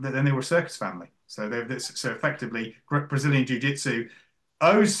they were a circus family. So effectively, Brazilian Jiu-Jitsu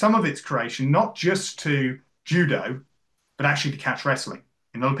owes some of its creation not just to judo, but actually to catch wrestling.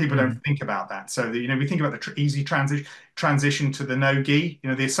 And a lot of people don't think about that. So we think about the easy transition to the no-gi.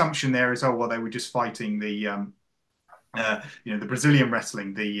 The assumption there is, oh well, they were just fighting the Brazilian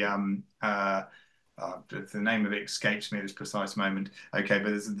wrestling, the name of it escapes me at this precise moment. Okay,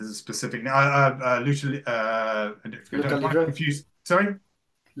 but there's a specific lucha. Lucha Libre. Confused. Sorry.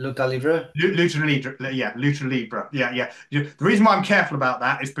 Lucha Libre. Lucha Libre. Yeah, Lucha Libre. Yeah. The reason why I'm careful about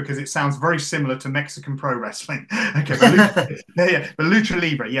that is because it sounds very similar to Mexican pro wrestling. Okay, but Lucha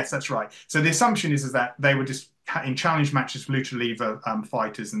Libre. Yes, that's right. So the assumption is that they were just in challenge matches for Lucha Libre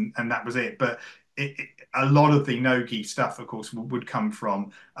fighters, and that was it. But a lot of the no-gi stuff, of course, would come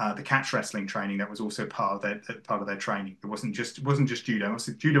from the catch wrestling training. That was also part of their training. It wasn't just judo.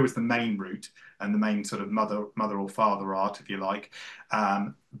 Judo was the main route and the main sort of mother or father art, if you like.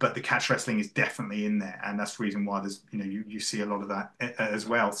 But the catch wrestling is definitely in there, and that's the reason why there's you see a lot of that as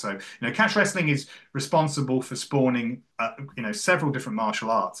well. So catch wrestling is responsible for spawning several different martial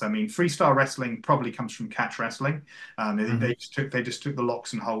arts. I mean, freestyle wrestling probably comes from catch wrestling. They just took the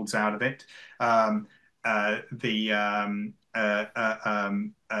locks and holds out of it.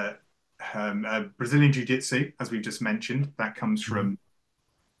 Brazilian Jiu-Jitsu, as we've just mentioned, that comes from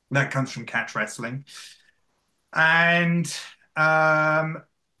catch wrestling, and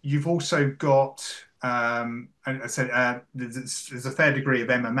you've also got, I said, there's a fair degree of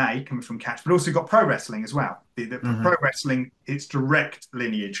MMA coming from catch, but also got pro wrestling as well. The pro wrestling, its direct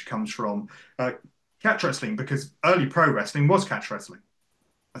lineage comes from catch wrestling, because early pro wrestling was catch wrestling.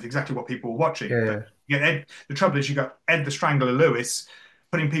 That's exactly what people were watching. The trouble is, you got Ed the Strangler Lewis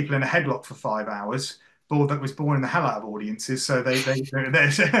putting people in a headlock for 5 hours. That was boring the hell out of audiences, so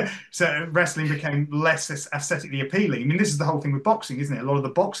so wrestling became less aesthetically appealing. I mean, this is the whole thing with boxing, isn't it? A lot of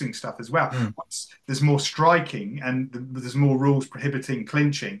the boxing stuff as well. Once there's more striking and there's more rules prohibiting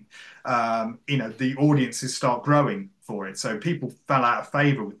clinching, the audiences start growing for it. So people fell out of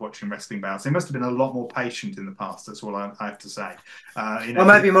favour with watching wrestling bouts. They must have been a lot more patient in the past. That's all I have to say. Or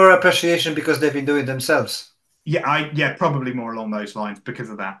might be more appreciation because they've been doing it themselves. Yeah, probably more along those lines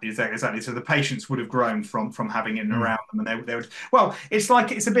because of that. Exactly. So the patients would have grown from having it around them, and they would. Well, it's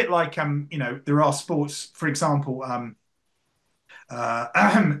a bit like there are sports, for example, in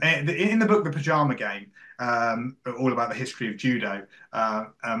the book The Pajama Game, all about the history of judo.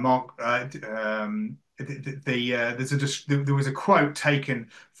 Mark, there was a quote taken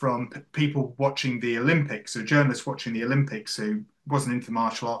from people watching the Olympics, a journalist watching the Olympics who wasn't into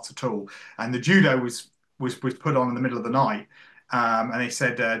martial arts at all, and the judo was put on in the middle of the night, and they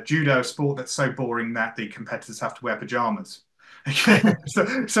said judo, a sport that's so boring that the competitors have to wear pajamas. Okay,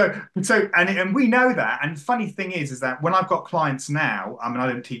 and we know that. And funny thing is that when I've got clients now, I mean, I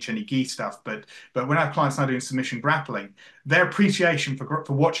don't teach any gi stuff, but when I have clients now doing submission grappling, their appreciation for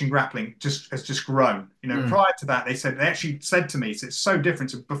watching grappling has just grown. Prior to that, they actually said to me, it's so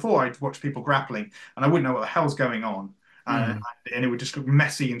different. So before, I'd watch people grappling, and I wouldn't know what the hell's going on. And it would just look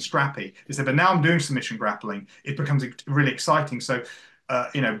messy and scrappy. They said, but now I'm doing submission grappling, it becomes really exciting. So,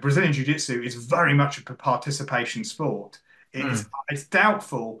 Brazilian Jiu-Jitsu is very much a participation sport. It's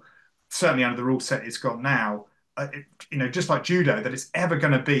doubtful, certainly under the rule set it's got now, just like judo, that it's ever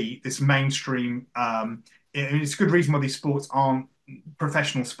going to be this mainstream. It's a good reason why these sports aren't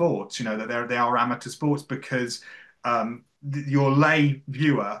professional sports. That they are amateur sports because your lay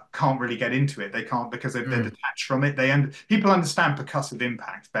viewer can't really get into it. They can't because they're detached from it. People understand percussive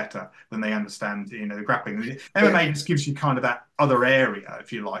impact better than they understand, the grappling. MMA just gives you kind of that other area,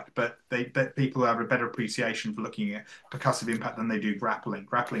 if you like, but people have a better appreciation for looking at percussive impact than they do grappling.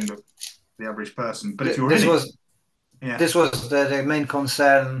 Grappling with the average person. But if you're This was the main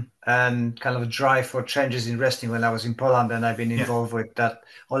concern and kind of drive for changes in wrestling when I was in Poland, and I've been involved with that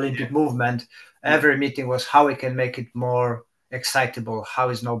Olympic movement. Every meeting was how we can make it more excitable, how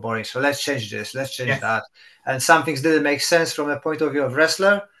is no boring. So let's change this, let's change that. And some things didn't make sense from a point of view of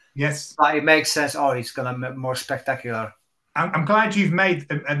wrestler. Yes. But it makes sense. Oh, it's going to be more spectacular. I'm glad you've made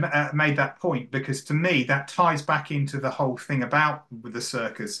that point, because to me that ties back into the whole thing about with the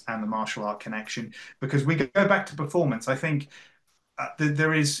circus and the martial art connection, because we go back to performance. I think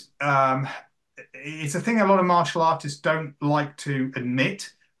there is it's a thing a lot of martial artists don't like to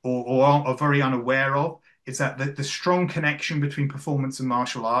admit or are very unaware of, is that the strong connection between performance and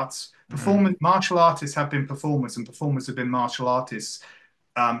martial arts. Martial artists have been performers and performers have been martial artists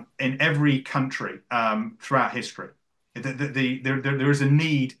in every country throughout history. There is a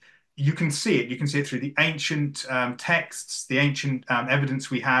need. You can see it. You can see it through the ancient texts, the ancient evidence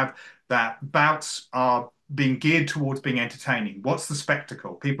we have, that bouts are being geared towards being entertaining. What's the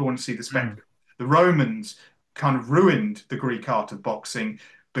spectacle? People want to see the spectacle. The Romans kind of ruined the Greek art of boxing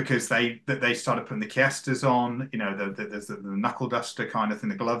because they started putting the kiestas on, there's the knuckle duster kind of thing,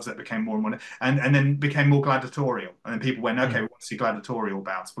 the gloves that became more and more, and then became more gladiatorial. And then people went, okay, we want to see gladiatorial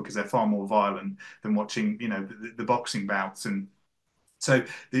bouts because they're far more violent than watching, the boxing bouts. And so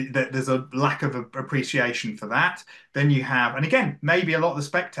there's a lack of appreciation for that. Then you have, and again, maybe a lot of the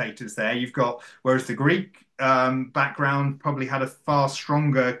spectators there, you've got, whereas the Greek background probably had a far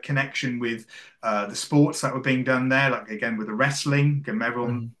stronger connection with the sports that were being done there, like again with the wrestling, and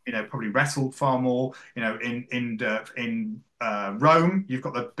everyone probably wrestled far more. In Rome, you've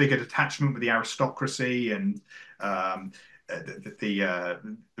got the bigger detachment with the aristocracy and the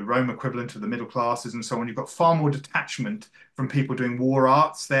Rome equivalent of the middle classes and so on. You've got far more detachment from people doing war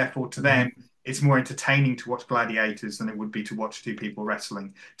arts. Therefore, to them, it's more entertaining to watch gladiators than it would be to watch two people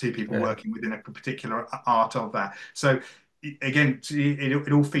wrestling, two people working within a particular art of that. So again,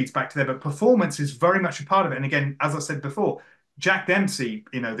 it all feeds back to there. But performance is very much a part of it. And again, as I said before, Jack Dempsey,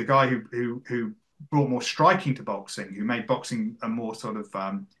 the guy who brought more striking to boxing, who made boxing a more sort of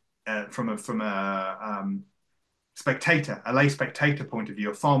from a lay spectator point of view,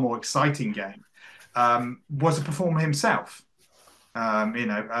 a far more exciting game, was a performer himself. He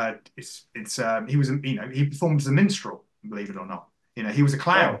performed as a minstrel, believe it or not. He was a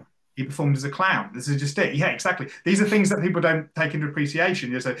clown. Oh. He performed as a clown. This is just it. Yeah, exactly. These are things that people don't take into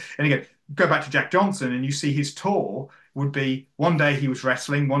appreciation. And again, go back to Jack Johnson, and you see his tour would be one day he was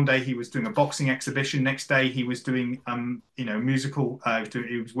wrestling, one day he was doing a boxing exhibition, next day he was doing musical.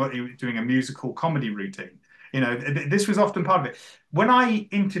 He was doing a musical comedy routine. This was often part of it. When I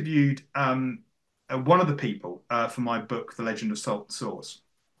interviewed one of the people for my book, The Legend of Salt and Sauce,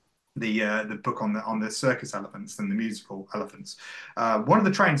 the book on the circus elephants and the musical elephants, one of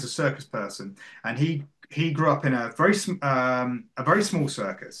the trainers, a circus person, and he grew up in a very small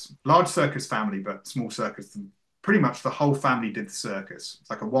circus, large circus family, but small circus. Pretty much the whole family did the circus. It's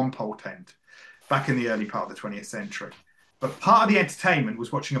like a one-pole tent back in the early part of the 20th century. But part of the entertainment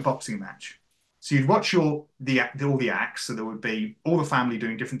was watching a boxing match. So you'd watch all the acts. So there would be all the family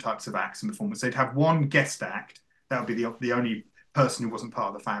doing different types of acts and performance. They'd have one guest act. That would be the only person who wasn't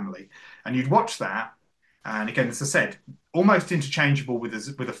part of the family. And you'd watch that. And again, as I said, almost interchangeable with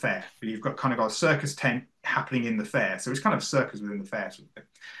a fair. You've got kind of a circus tent happening in the fair. So it's kind of a circus within the fair sort of thing.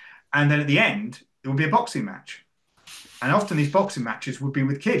 And then at the end, there would be a boxing match. And often these boxing matches would be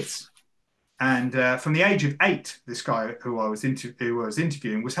with kids. And from the age of 8, this guy who I was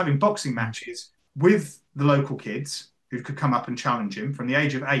interviewing was having boxing matches with the local kids who could come up and challenge him from the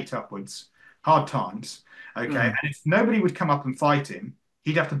age of 8 upwards. Hard times. Okay. And if nobody would come up and fight him,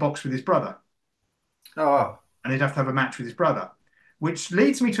 he'd have to box with his brother. Oh, wow. And he'd have to have a match with his brother, which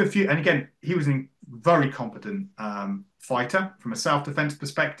leads me to a few. And again, he was a very competent fighter from a self-defense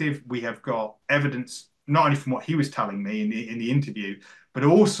perspective. We have got evidence not only from what he was telling me in the interview, but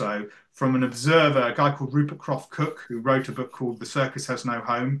also from an observer, a guy called Rupert Croft Cook, who wrote a book called The Circus Has No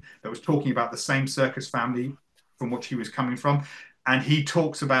Home, that was talking about the same circus family from which he was coming from. And he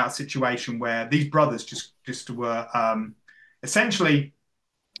talks about a situation where these brothers just were essentially,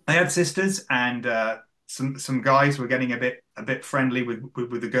 they had sisters, and some guys were getting a bit friendly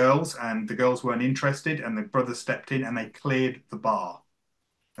with the girls, and the girls weren't interested, and the brothers stepped in and they cleared the bar.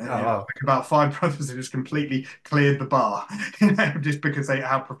 Oh, wow. Like about 5 brothers who just completely cleared the bar, just because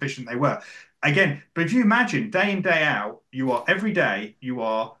how proficient they were. Again, but if you imagine day in, day out, every day you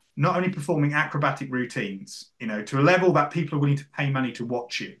are not only performing acrobatic routines, to a level that people are willing to pay money to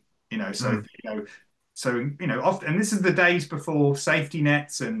watch you, often, and this is the days before safety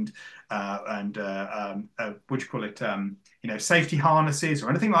nets and what do you call it? Safety harnesses or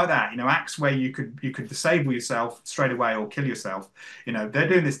anything like that. Acts where you could disable yourself straight away or kill yourself. They're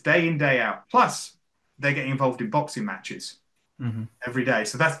doing this day in, day out. Plus, they're getting involved in boxing matches every day.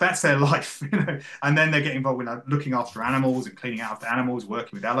 So that's their life. And then they get involved in looking after animals and cleaning out after animals,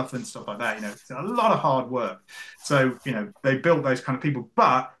 working with elephants, stuff like that. It's a lot of hard work. So they built those kind of people.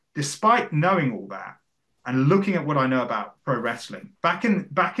 But despite knowing all that, and looking at what I know about pro wrestling, back in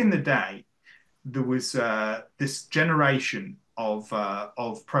the day, there was this generation of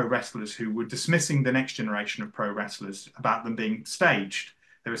pro wrestlers who were dismissing the next generation of pro wrestlers about them being staged.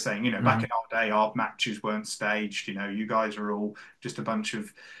 They were saying, back in our day, our matches weren't staged. You guys are all just a bunch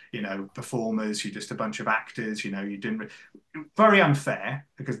of, performers. You're just a bunch of actors. You didn't. Very unfair,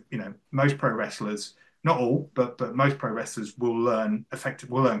 because most pro wrestlers, not all, but most pro wrestlers will learn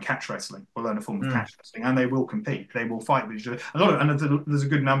catch wrestling, will learn a form of catch wrestling, and they will compete. They will fight with each other. And there's a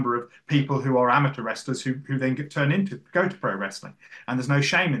good number of people who are amateur wrestlers who then go to pro wrestling, and there's no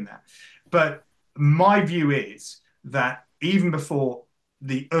shame in that. But my view is that even before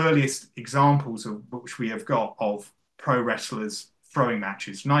the earliest examples of which we have got of pro wrestlers throwing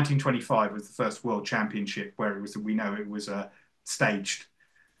matches, 1925 was the first world championship where we know it was staged.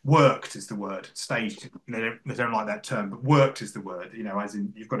 Worked is the word. Staged, they don't like that term, but worked is the word. As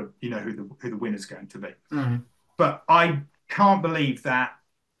in you've got to who the winner's going to be. But I can't believe that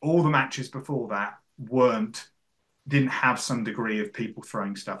all the matches before that didn't have some degree of people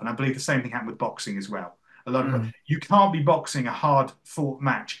throwing stuff. And I believe the same thing happened with boxing as well. A lot of you can't be boxing a hard fought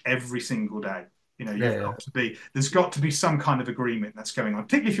match every single day. There's got to be some kind of agreement that's going on,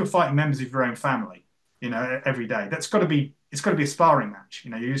 particularly if you're fighting members of your own family. Every day. It's got to be a sparring match.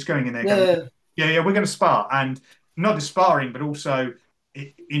 You're just going in there going, we're going to spar. And not just sparring, but also,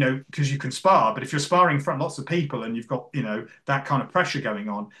 because you can spar. But if you're sparring in front of lots of people and you've got, that kind of pressure going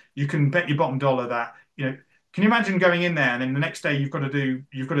on, you can bet your bottom dollar that, can you imagine going in there and then the next day you've got to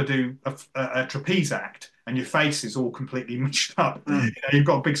do a trapeze act and your face is all completely mushed up. You've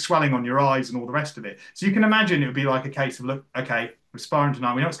got a big swelling on your eyes and all the rest of it. So you can imagine it would be like a case of, look, okay, we're sparring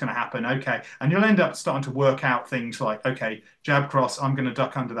tonight. We know what's going to happen. Okay. And you'll end up starting to work out things like, okay, jab cross, I'm going to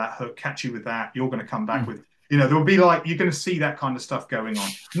duck under that hook, catch you with that. You're going to come back with, there'll be like, you're going to see that kind of stuff going on.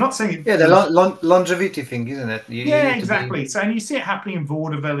 I'm not saying the longevity thing, isn't it? Exactly. So, and you see it happening in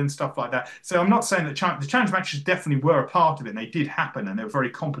vaudeville and stuff like that. So I'm not saying that the challenge matches definitely were a part of it, and they did happen, and they were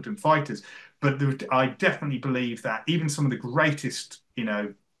very competent fighters. But I definitely believe that even some of the greatest,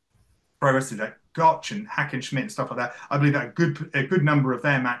 pro wrestlers like Gotch and Hackenschmidt and stuff like that, I believe that a good number of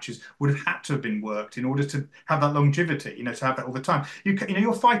their matches would have had to have been worked in order to have that longevity, to have that all the time.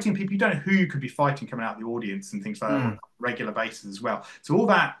 You're fighting people, you don't know who you could be fighting coming out of the audience and things like that on a regular basis as well. So all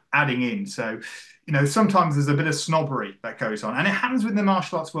that adding in. So, sometimes there's a bit of snobbery that goes on. And it happens within the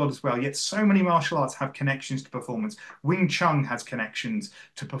martial arts world as well. Yet so many martial arts have connections to performance. Wing Chun has connections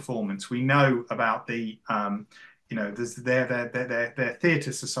to performance. We know about the there's their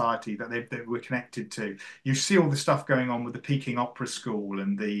theatre society that we're connected to. You see all the stuff going on with the Peking Opera School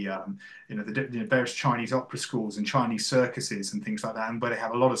and the various Chinese opera schools and Chinese circuses and things like that, and where they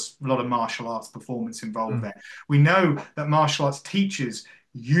have a lot of martial arts performance involved there. We know that martial arts teachers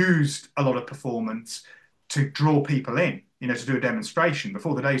used a lot of performance to draw people in, to do a demonstration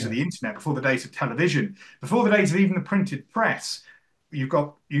before the days of the internet, before the days of television, before the days of even the printed press.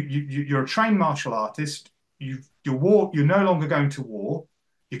 You're a trained martial artist. You're no longer going to war.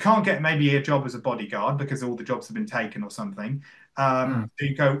 You can't get maybe a job as a bodyguard because all the jobs have been taken or something. So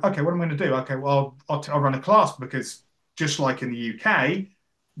you go, okay, what am I going to do? Okay, well, I'll run a class because just like in the UK,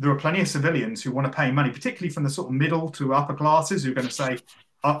 there are plenty of civilians who want to pay money, particularly from the sort of middle to upper classes, who are going to say,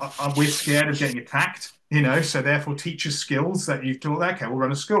 we're scared of getting attacked, so therefore teachers' skills that you've taught, okay, we'll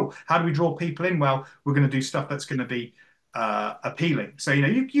run a school. How do we draw people in? Well, we're going to do stuff that's going to be appealing. So,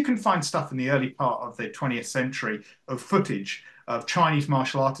 you can find stuff in the early part of the 20th century of footage of Chinese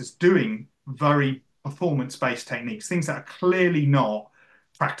martial artists doing very performance-based techniques, things that are clearly not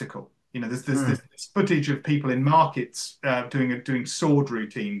practical. There's this footage of people in markets doing sword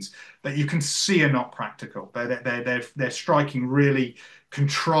routines that you can see are not practical. They're striking really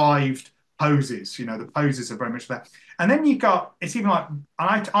contrived poses. The poses are very much that. And then it's even like,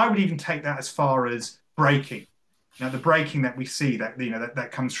 I would even take that as far as breaking. The breaking that we see that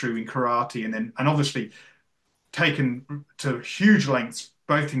comes through in karate, and obviously taken to huge lengths,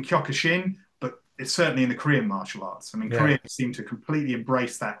 both in Kyokushin, but it's certainly in the Korean martial arts. I mean, Koreans seem to completely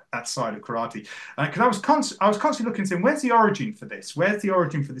embrace that side of karate. Because I was constantly looking and saying, where's the origin for this? Where's the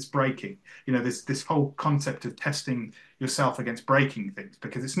origin for this breaking? This whole concept of testing yourself against breaking things,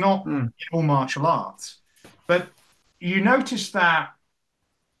 because it's not in all martial arts. But you notice that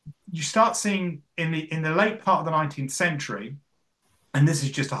you start seeing in the late part of the 19th century, and this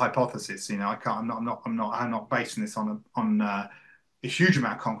is just a hypothesis. I'm not basing this on a huge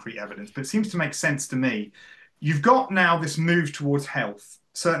amount of concrete evidence, but it seems to make sense to me. You've got now this move towards health,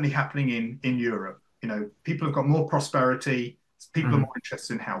 certainly happening in Europe. People have got more prosperity. People are more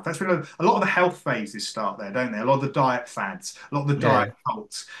interested in health. That's where a lot of the health phases start there, don't they? A lot of the diet fads, a lot of the diet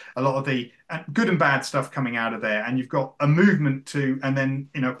cults, a lot of the good and bad stuff coming out of there. And you've got a movement to, and then,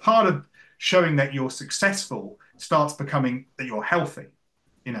 part of showing that you're successful starts becoming that you're healthy.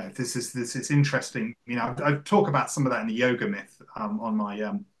 This is interesting. I talk about some of that in the yoga myth on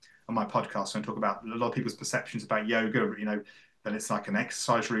my podcast. And I talk about a lot of people's perceptions about yoga. That it's like an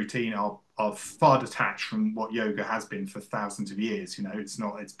exercise routine are far detached from what yoga has been for thousands of years.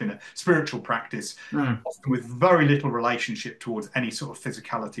 It's been a spiritual practice, often with very little relationship towards any sort of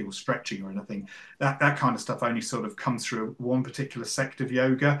physicality or stretching or anything. That kind of stuff only sort of comes through one particular sect of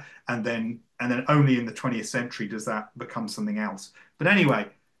yoga, and then only in the 20th century does that become something else. But anyway,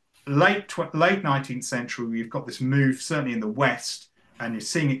 late 19th century, we've got this move, certainly in the West, and you're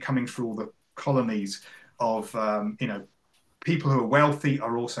seeing it coming through all the colonies of, people who are wealthy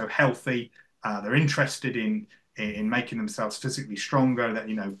are also healthy. They're interested in making themselves physically stronger. That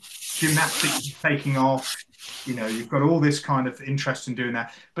gymnastics is taking off. You've got all this kind of interest in doing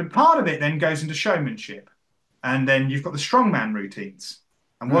that. But part of it then goes into showmanship, and then you've got the strongman routines.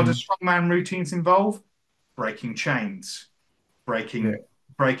 And what does strongman routines involve? Breaking chains,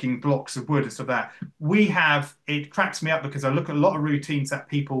 breaking blocks of wood and stuff like that. It cracks me up because I look at a lot of routines that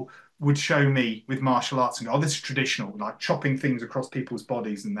people would show me with martial arts and go, oh, this is traditional, like chopping things across people's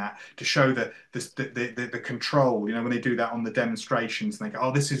bodies and that, to show the control, when they do that on the demonstrations, and they go,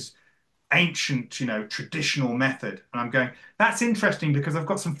 oh, this is ancient, traditional method. And I'm going, that's interesting, because I've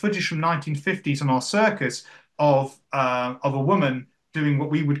got some footage from 1950s on our circus of a woman doing what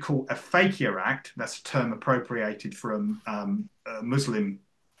we would call a fakir act. That's a term appropriated from Muslim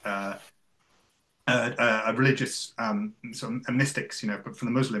religious sort of mystics, but from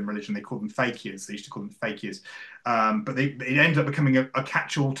the Muslim religion, they call them fakirs. They used to call them fakirs. But it ended up becoming a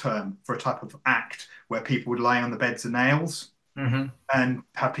catch-all term for a type of act where people would lay on the beds of nails and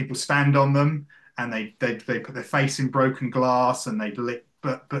have people stand on them, and they put their face in broken glass, and they'd lick,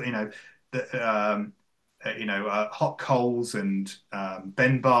 hot coals and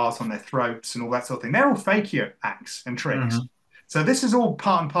bend bars on their throats and all that sort of thing. They're all fakir acts and tricks. So this is all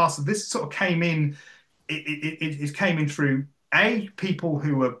part and parcel. This sort of came in. It came in through people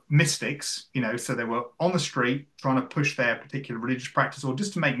who were mystics, so they were on the street trying to push their particular religious practice, or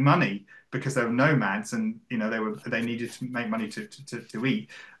just to make money because they were nomads, and they needed to make money to eat,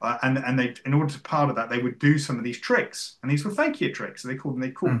 and they, in order to part of that, they would do some of these tricks, and these were fakir tricks. So they called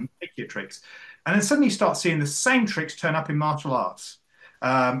them fakir tricks, and then suddenly you start seeing the same tricks turn up in martial arts.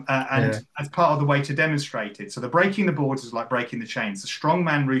 As part of the way to demonstrate it. So the breaking the boards is like breaking the chains. The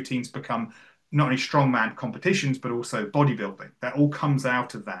strongman routines become not only strongman competitions, but also bodybuilding. That all comes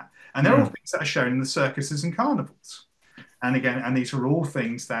out of that. And they're all things that are shown in the circuses and carnivals. And again, and these are all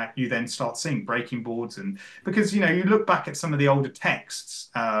things that you then start seeing, breaking boards. And because, you look back at some of the older texts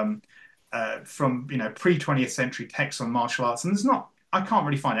from, pre-20th century texts on martial arts, and I can't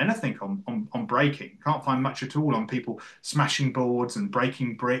really find anything on breaking. Can't find much at all on people smashing boards and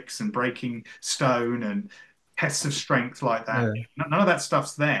breaking bricks and breaking stone and tests of strength like that. None of that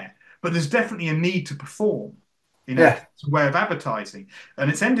stuff's there. But there's definitely a need to perform. Yeah. It's a way of advertising. And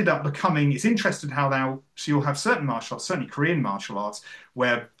it's ended up becoming, it's interesting how now, so you'll have certain martial arts, certainly Korean martial arts,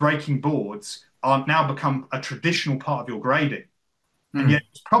 where breaking boards are now become a traditional part of your grading. And yet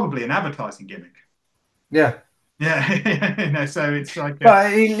it's probably an advertising gimmick. Yeah. Yeah, so it's like,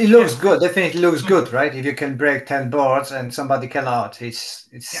 But it looks yeah, good. Definitely looks good, right? If you can break 10 boards and somebody cannot, yeah,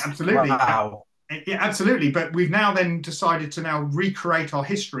 it's absolutely. wow. Yeah, absolutely. But we've now then decided to now recreate our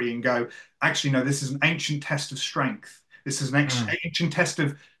history and go, actually, no, this is an ancient test of strength. This is an ancient test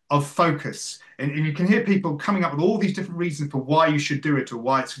of focus. And you can hear people coming up with all these different reasons for why you should do it or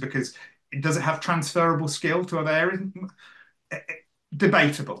why it's because it doesn't have transferable skill to other areas.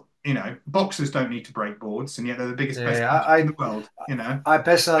 Debatable. Boxers don't need to break boards, and yet they're the biggest, best Yeah, punchers in the world. I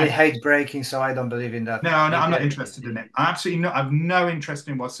personally hate breaking, so I don't believe in that. No, no, I'm Maybe not interested in it. I absolutely not. I've no interest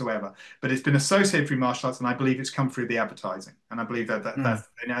in it whatsoever. But it's been associated through martial arts, and I believe it's come through the advertising. And I believe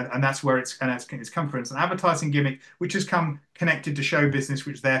and that's where it's come from. It's an advertising gimmick which has come connected to show business,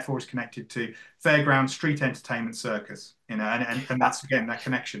 which therefore is connected to fairground, street entertainment, circus. And that's again that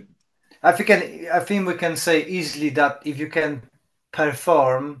connection. I think we can say easily that if you can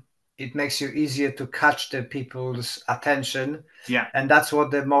perform, it makes you easier to catch the people's attention. Yeah, And that's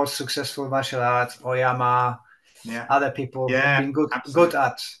what the most successful martial arts, Oyama, yeah, other people have yeah, been good absolutely.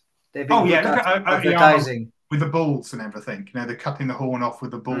 at. They've been Oh yeah, good look at at Oyama advertising. with the balls and everything. They're cutting the horn off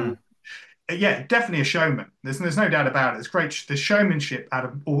with the ball. Mm, Yeah, definitely a showman. There's no doubt about it. It's great. There's showmanship out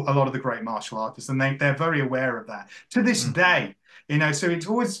of a lot of the great martial artists, and they're very aware of that to this mm, day. So it's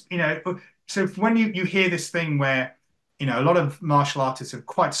always so when you hear this thing where a lot of martial artists are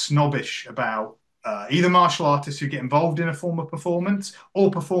quite snobbish about either martial artists who get involved in a form of performance or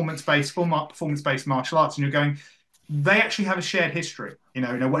performance-based martial arts, and you're going, they actually have a shared history.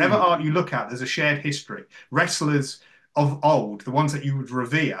 Whatever mm, art you look at, there's a shared history. Wrestlers of old, the ones that you would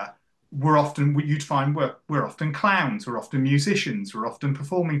revere, were often you'd find we're often clowns, we're often musicians, we're often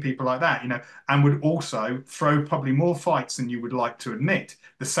performing people like that, and would also throw probably more fights than you would like to admit.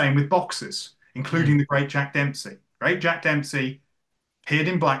 The same with boxers, including mm, the great Jack Dempsey. Great Jack Dempsey appeared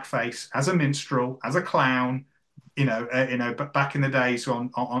in blackface as a minstrel, as a clown, but back in the days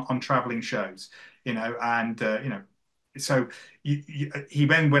on traveling shows, and so he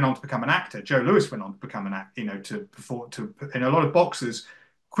then went on to become an actor. Joe Louis went on to become an actor, to perform and a lot of boxers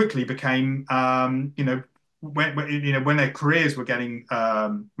quickly became, when their careers were getting,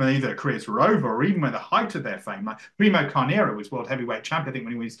 when either their careers were over or even when the height of their fame. Like Primo Carnera was world heavyweight champion, I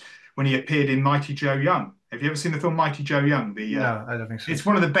think, when he appeared in Mighty Joe Young. Have you ever seen the film Mighty Joe Young? no, I don't think so. It's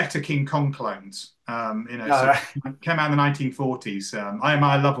one of the better King Kong clones. No, So right. it came out in the 1940s.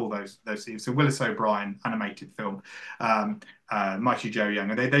 I love all those. It's a Willis O'Brien animated film, Mighty Joe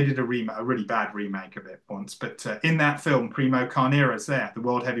Young, and they did a really bad remake of it once. But in that film, Primo Carnera's there, the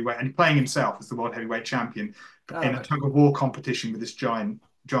world heavyweight, and playing himself as the world heavyweight champion in a tug of war competition with this giant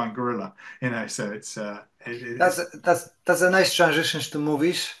gorilla. So it's That's a nice transition to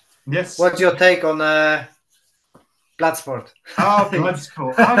movies. yes. What's your take on Bloodsport? Oh,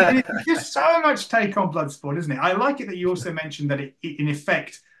 Bloodsport. There's just so much take on Bloodsport, isn't it? I like it that you also mentioned that it in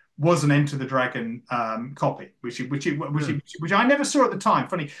effect was an Enter the Dragon copy, which I never saw at the time.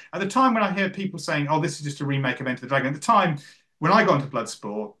 Funny, at the time when I heard people saying, "Oh, this is just a remake of Enter the Dragon," at the time when I got into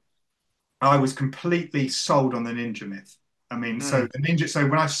Bloodsport, I was completely sold on the ninja myth. I mean, so the ninja. So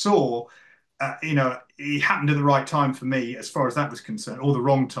when I saw, it happened at the right time for me as far as that was concerned, or the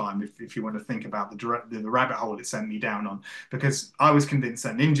wrong time, if you want to think about the rabbit hole it sent me down on, because I was convinced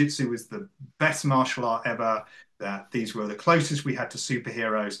that ninjutsu was the best martial art ever. That these were the closest we had to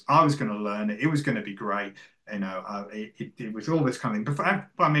superheroes. I was going to learn it. It was going to be great. It was all this kind of thing.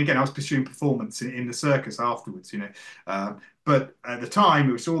 But I mean, again, I was pursuing performance in the circus afterwards. But at the time,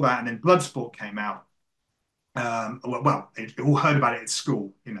 it was all that, and then Bloodsport came out. We all heard about it at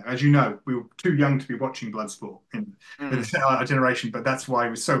school. As you know, we were too young to be watching Bloodsport in our generation, but that's why it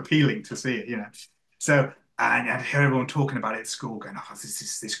was so appealing to see it. So and I'd hear everyone talking about it at school, going, "Oh,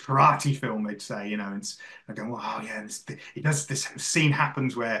 this karate film," they'd say, and I go, "Well, oh, yeah, it does. This scene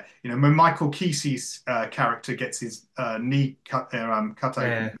happens where, when Michael Kesey's character gets his knee cut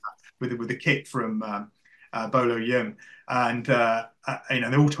open with a kick from Bolo Yeung, and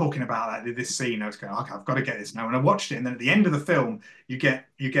they're all talking about this scene. I was going, okay, I've got to get this now. And I watched it, and then at the end of the film, you get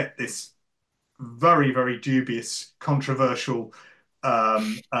this very, very dubious, controversial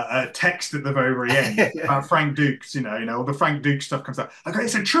text at the very, very end about Frank Dukes. All the Frank Dukes stuff comes out. I go,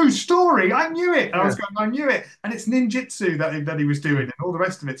 it's a true story. I knew it. And I was going, I knew it. And it's ninjutsu that he was doing, and all the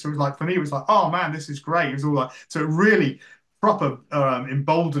rest of it. So it was like, for me, it was like, oh man, this is great. It was all like, so it really proper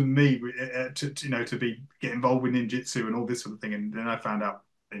emboldened me to be get involved with ninjutsu and all this sort of thing. And then I found out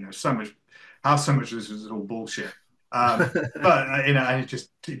so much how so much of this was all bullshit. But and it's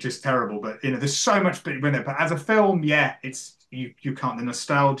just terrible. But there's so much in there. But as a film, yeah, it's you can't the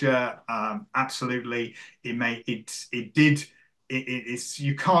nostalgia. Absolutely, it's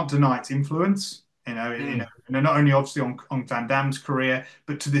you can't deny its influence. Not only obviously on Van Damme's career,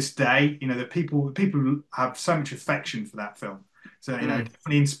 but to this day, the people have so much affection for that film. So it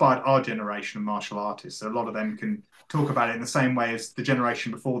definitely inspired our generation of martial artists. So a lot of them can talk about it in the same way as the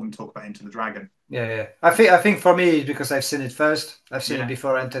generation before them talk about Enter the Dragon. Yeah. I think for me it's because I've seen it first. I've seen Yeah. it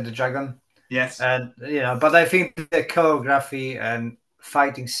before Enter the Dragon. Yes. And but I think the choreography and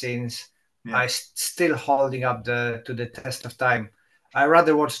fighting scenes are still holding up to the test of time. I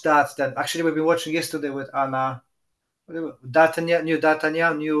rather watch that than actually we've been watching yesterday with Anna.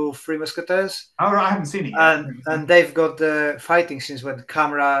 D'Artagnan, new Three Musketeers. Oh, right, I haven't seen it yet. And they've got the fighting scenes where the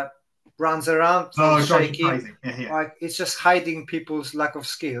camera runs around, Oh, all it drives you shaky. crazy. Yeah. Like it's just hiding people's lack of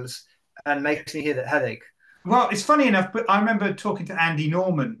skills and makes me hit a headache. Well, it's funny enough, but I remember talking to Andy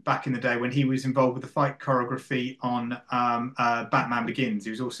Norman back in the day when he was involved with the fight choreography on Batman Begins.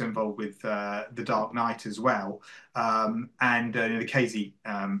 He was also involved with The Dark Knight as well, and the KZ.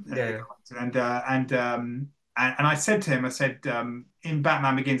 And I said to him, I said in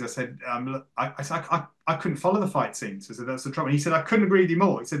Batman Begins, I said, look, I couldn't follow the fight scenes. I said that's the trouble. And he said I couldn't agree with you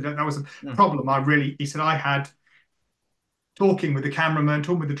more. He said that was a problem. He said I had. Talking with the cameraman,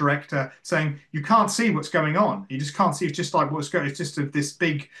 talking with the director, saying you can't see what's going on. You just can't see. It's just like what's going. It's just this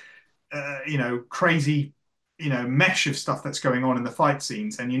big, crazy, mesh of stuff that's going on in the fight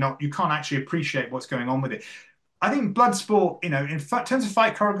scenes, and you can't actually appreciate what's going on with it. I think Bloodsport, in terms of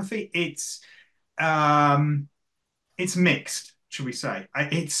fight choreography, it's mixed, should we say?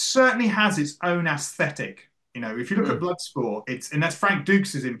 It certainly has its own aesthetic. If you look at Bloodsport, and that's Frank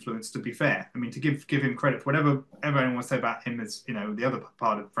Dukes' influence, to be fair. I mean, to give him credit for whatever anyone wants to say about him as, the other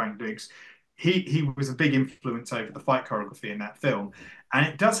part of Frank Dukes, he was a big influence over the fight choreography in that film. And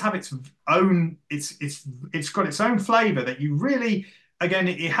it does have its own, it's got its own flavor that you really, again,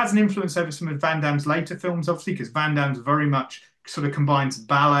 it has an influence over some of Van Damme's later films, obviously, because Van Damme's very much sort of combines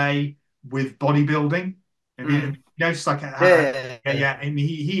ballet with bodybuilding. Just like yeah. And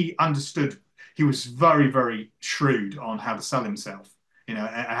he understood. He was very, very shrewd on how to sell himself,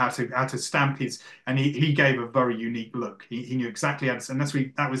 how to stamp and he gave a very unique look. He knew exactly how to, and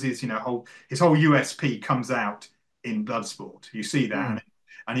that was his, whole USP comes out in Bloodsport. You see that,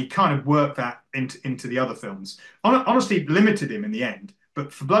 and he kind of worked that into the other films. Honestly, it limited him in the end,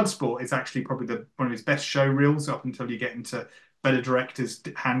 but for Bloodsport, it's actually probably one of his best show reels up until you get into better directors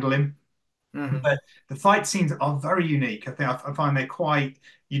handle him. But the fight scenes are very unique. I find they're quite.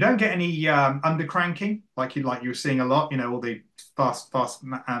 You don't get any undercranking like you were seeing a lot. All the fast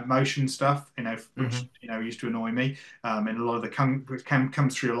motion stuff. Which used to annoy me. And a lot of the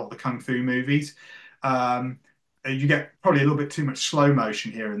comes through a lot of the kung fu movies. You get probably a little bit too much slow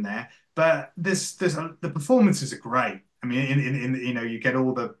motion here and there. But the performances are great. I mean, you get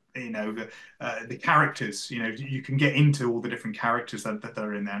all the the characters. You can get into all the different characters that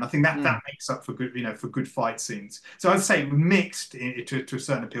are in there, and I think that makes up for good for good fight scenes. So I'd say mixed to a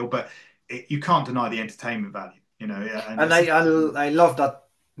certain appeal, but you can't deny the entertainment value. And I love that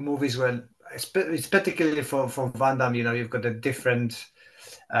movies when it's particularly for Van Damme. You've got the different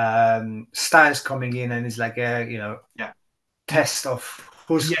styles coming in, and it's like a test of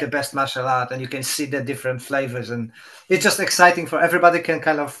who's the best martial art, and you can see the different flavors, and it's just exciting for everybody can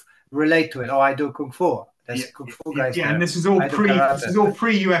kind of relate to it. I do kung fu. There's kung fu guys. Yeah, and this is all pre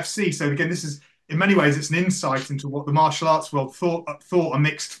UFC. So again, this is in many ways it's an insight into what the martial arts world thought a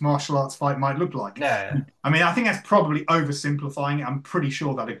mixed martial arts fight might look like. Yeah. I mean, I think that's probably oversimplifying it. I'm pretty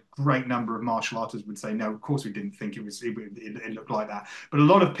sure that a great number of martial artists would say, no, of course we didn't think it looked like that. But a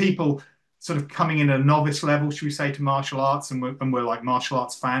lot of people sort of coming in at a novice level, should we say, to martial arts, and we're like martial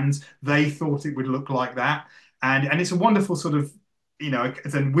arts fans, they thought it would look like that. And it's a wonderful sort of,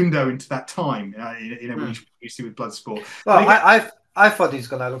 as a window into that time, we see with Bloodsport. Well, I thought it's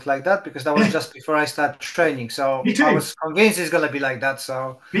gonna look like that because that was just before I started training. So I was convinced it's gonna be like that.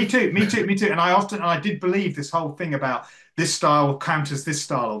 So me too. And I did believe this whole thing about this style counters this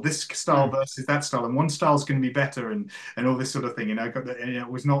style, or this style versus that style, and one style is going to be better, and all this sort of thing. It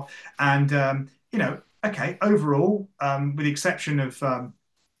was not, and okay. Overall, with the exception of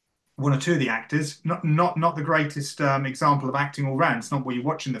one or two of the actors, not the greatest example of acting all round. It's not what you're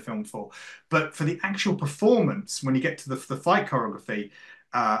watching the film for, but for the actual performance, when you get to the fight choreography,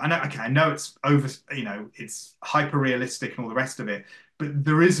 I know it's over, it's hyper realistic and all the rest of it, but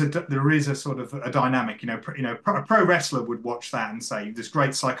there is a sort of a dynamic. A pro wrestler would watch that and say there's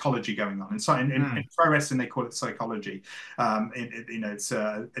great psychology going on. And so in pro wrestling they call it psychology. It's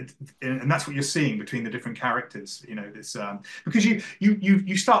and that's what you're seeing between the different characters. This because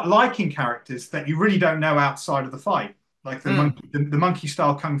you start liking characters that you really don't know outside of the fight. Like the monkey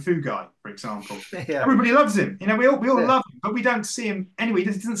style kung fu guy, for example. Yeah. Everybody loves him. We all Yeah. love him, but we don't see him anyway. He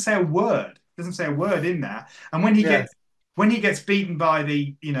doesn't say a word. Doesn't say a word in there. And when he gets beaten by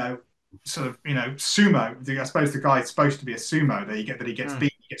the sumo, I suppose the guy's supposed to be a sumo. That he gets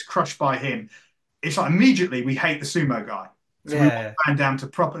beaten, he gets crushed by him. It's like immediately we hate the sumo guy. So Van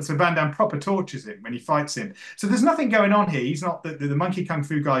Damme proper tortures him when he fights him. So there's nothing going on here. He's not the monkey kung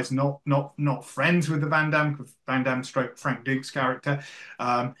fu guy's not friends with the Van Damme stroke Frank Duke's character.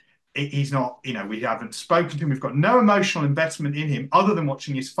 He's not, we haven't spoken to him. We've got no emotional investment in him other than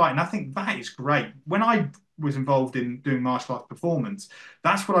watching his fight. And I think that is great. When I was involved in doing martial arts performance,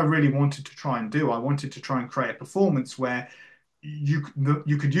 that's what I really wanted to try and do. I wanted to try and create a performance where you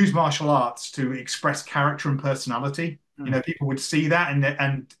could use martial arts to express character and personality. People would see that,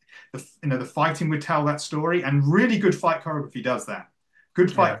 and the fighting would tell that story. And really good fight choreography does that.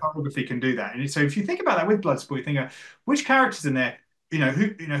 Good fight choreography can do that. And so if you think about that with Bloodsport, you think which characters in there, who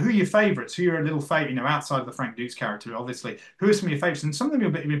are your favorites, who are a little favorite, outside of the Frank Dukes character, obviously, who are some of your favorites? And some of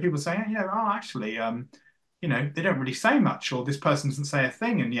them people say, actually, they don't really say much, or this person doesn't say a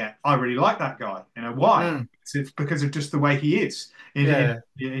thing, and yet I really like that guy. Why? It's because of just the way he is.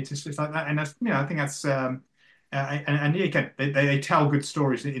 It's just like that, and that's, I think that's and again, they tell good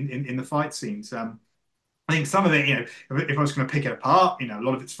stories in the fight scenes. I think some of it, if I was going to pick it apart, a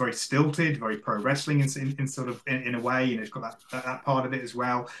lot of it's very stilted, very pro wrestling in sort of in a way. It's got that part of it as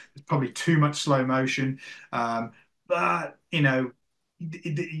well. There's probably too much slow motion, but you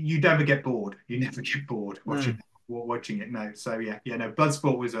never get bored. You never get bored watching it. No, so no.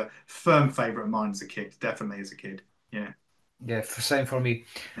 Bloodsport was a firm favorite of mine as a kid. Definitely as a kid. Yeah. Yeah, same for me.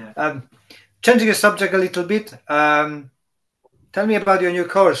 Yeah. Changing the subject a little bit. Tell me about your new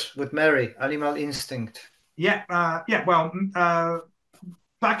course with Mary, Animal Instinct. Well,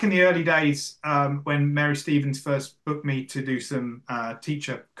 back in the early days, when Mary Stevens first booked me to do some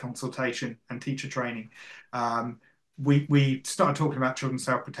teacher consultation and teacher training, we started talking about children's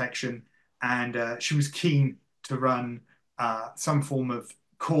self-protection, and she was keen to run some form of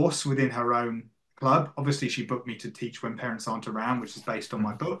course within her own club. Obviously, she booked me to teach When Parents Aren't Around, which is based on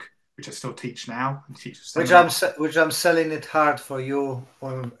my book, which I still teach now. Which I'm selling it hard for you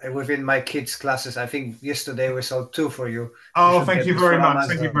within my kids' classes. I think yesterday we sold 2 for you. Oh, thank you very much.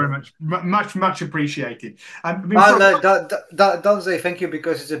 Thank you very much. Much appreciated. Don't say thank you,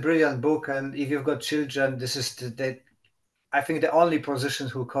 because it's a brilliant book, and if you've got children, this is I think the only position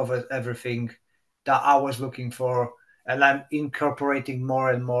who covers everything that I was looking for, and I'm incorporating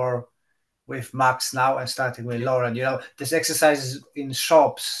more and more with Max now, and starting with Lauren. This exercises in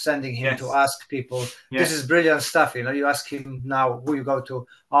shops, sending him to ask people. This is brilliant stuff. You ask him now who you go to.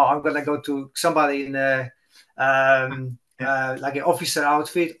 Oh, I'm gonna go to somebody in a like an officer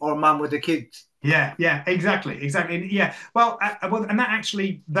outfit, or mom with a kid. Yeah, exactly. Yeah. Well, and that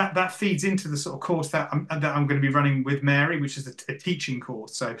actually that feeds into the sort of course that I'm going to be running with Mary, which is a teaching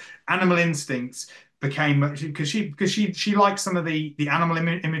course. So Animal Instincts became, because she liked some of the animal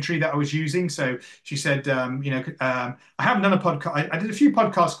imagery that I was using. So she said, I haven't done a podcast. I did a few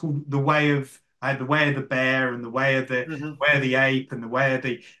podcasts called I had the way of the bear, and the way of the ape, and the way of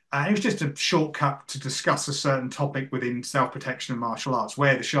the. It was just a shortcut to discuss a certain topic within self-protection and martial arts.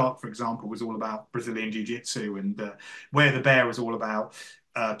 Where the shark, for example, was all about Brazilian jiu-jitsu, and where the bear was all about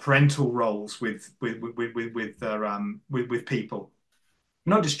parental roles with people.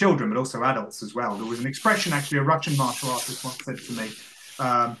 Not just children, but also adults as well. There was an expression, actually, a Russian martial artist once said to me,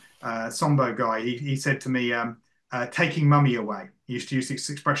 Sambo guy, he said to me, taking mummy away. He used to use this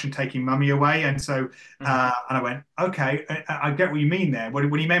expression, taking mummy away. And so, and I went, okay, I get what you mean there.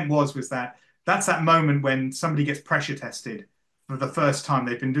 What he meant was that's that moment when somebody gets pressure tested for the first time.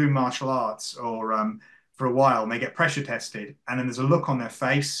 They've been doing martial arts or for a while, and they get pressure tested. And then there's a look on their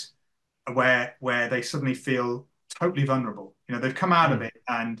face where they suddenly feel totally vulnerable. They've come out of it,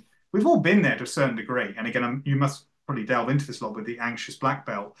 and we've all been there to a certain degree. And again, you must probably delve into this a lot with the anxious black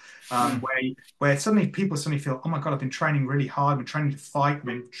belt, where suddenly people feel, oh my God, I've been training really hard, I've been training to fight,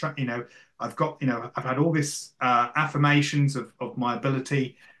 I've had all this affirmations of my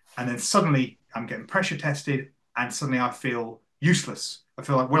ability, and then suddenly I'm getting pressure tested, and suddenly I feel useless. I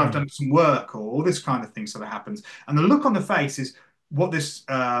feel like, well, I've done some work, or all this kind of thing sort of happens. And the look on the face is what this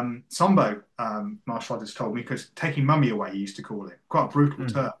Sambo martial artist told me, because taking mummy away, he used to call it, quite a brutal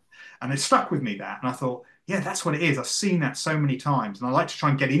term. And it stuck with me, that. And I thought, yeah, that's what it is. I've seen that so many times. And I like to try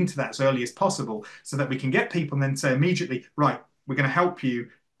and get into that as early as possible so that we can get people and then say immediately, right, we're going to help you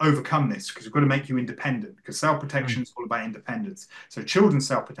overcome this because we've got to make you independent because self-protection is all about independence. So children's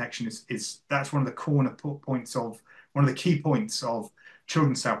self-protection is that's one of the corner points of one of the key points of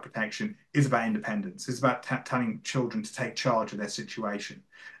children's self-protection is about independence. It's about telling children to take charge of their situation.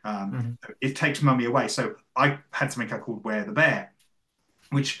 It takes mummy away. So I had something I called Wear the Bear,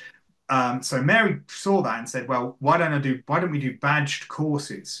 which so Mary saw that and said, well, why don't we do badged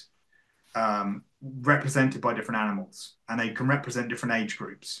courses represented by different animals, and they can represent different age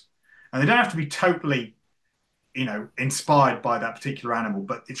groups, and they don't have to be totally, inspired by that particular animal,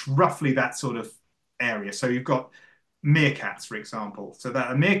 but it's roughly that sort of area. So you've got meerkats, for example. So that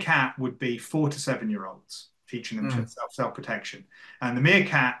a meerkat would be 4 to 7 year olds teaching them self-protection. And the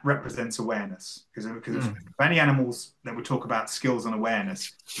meerkat represents awareness because of any animals that would talk about skills and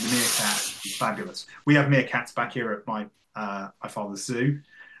awareness, the meerkat is fabulous. We have meerkats back here at my father's zoo.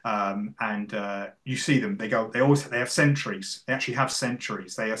 And you see them, they have sentries. They actually have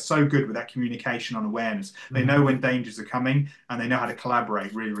sentries. They are so good with that communication on awareness. They know when dangers are coming and they know how to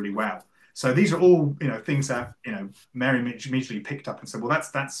collaborate really, really well. So these are all, things that, Mary immediately picked up and said, well,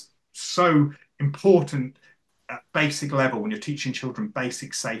 that's so important at basic level when you're teaching children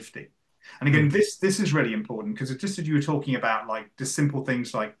basic safety. And again, this is really important because just as you were talking about, like just simple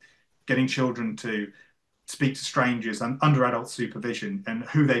things like getting children to speak to strangers and under adult supervision and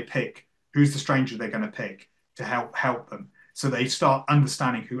who they pick, who's the stranger they're going to pick to help them. So they start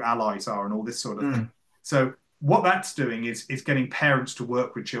understanding who allies are and all this sort of thing. So what that's doing is getting parents to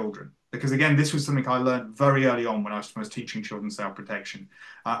work with children. Because again, this was something I learned very early on when I was teaching children self-protection.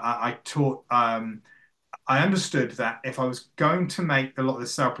 I understood that if I was going to make a lot of the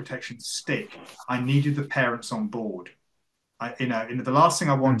self-protection stick, I needed the parents on board. The last thing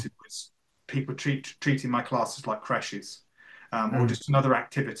I wanted was people treating my classes like creches or just another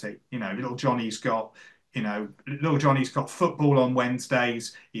activity. Little Johnny's got football on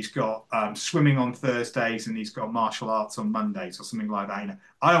Wednesdays, he's got swimming on Thursdays, and he's got martial arts on Mondays or something like that.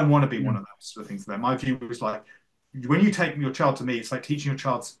 I don't want to be one of those sort of things for them. My view was like, when you take your child to me, it's like teaching your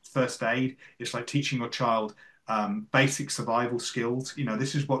child first aid. It's like teaching your child basic survival skills.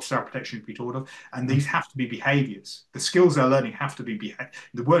 This is what self-protection should be taught of, and these have to be behaviors. The skills they're learning have to be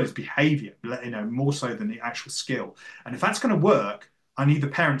the word is behavior, more so than the actual skill. And if that's going to work, I need the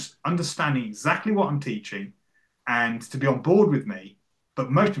parents understanding exactly what I'm teaching and to be on board with me,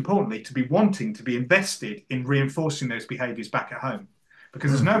 but most importantly, to be wanting to be invested in reinforcing those behaviors back at home.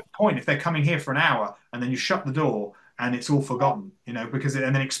 Because there's no point if they're coming here for an hour and then you shut the door and it's all forgotten, and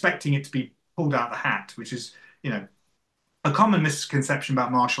then expecting it to be pulled out the hat, which is, a common misconception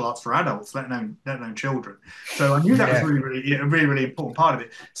about martial arts for adults, let alone children. So I knew that was a really important part of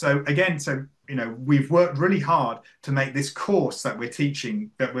it. So again, we've worked really hard to make this course that we're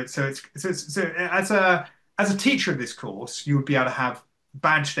teaching so as a teacher of this course, you would be able to have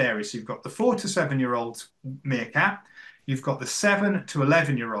badged areas. So you've got the 4 to 7 year olds meerkat, you've got the 7 to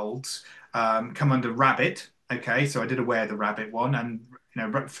 11-year-olds come under rabbit. Okay, so I did Wear the Rabbit one, and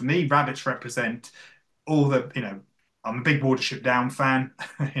for me, rabbits represent all the I'm a big Watership Down fan.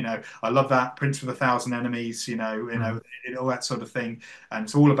 I love that Prince with 1,000 Enemies. All that sort of thing, and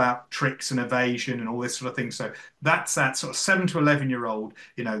it's all about tricks and evasion and all this sort of thing. So that's that sort of 7 to 11-year-old.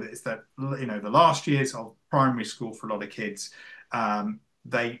 It's that the last years of primary school for a lot of kids.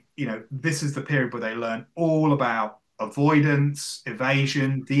 This is the period where they learn all about avoidance,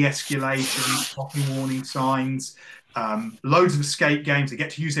 evasion, de-escalation, stopping warning signs. Loads of escape games. They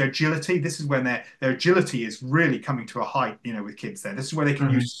get to use their agility. This is when their agility is really coming to a height, with kids there. This is where they can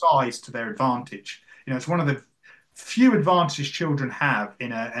use size to their advantage. It's one of the few advantages children have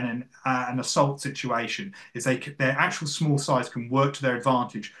in an assault situation is their actual small size can work to their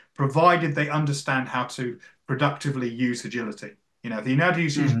advantage, provided they understand how to productively use agility. If they know how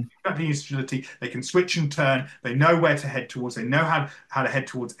to use agility, they can switch and turn. They know where to head towards. They know how to head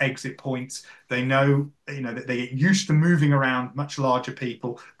towards exit points. They know, that they get used to moving around much larger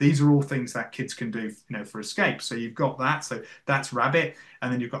people. These are all things that kids can do, for escape. So you've got that. So that's rabbit.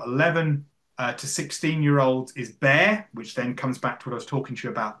 And then you've got 11 to 16-year-olds is bear, which then comes back to what I was talking to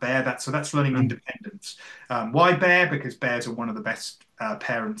you about bear. That's learning independence. Why bear? Because bears are one of the best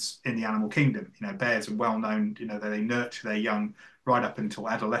parents in the animal kingdom. Bears are well known, that they nurture their young right up until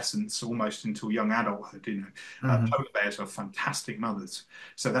adolescence, almost until young adulthood. Polar bears are fantastic mothers.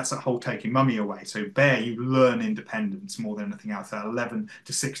 So that's that whole taking mummy away. So bear, you learn independence more than anything else at 11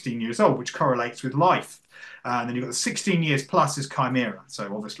 to 16 years old, which correlates with life. And then you've got the 16 years plus is Chimera.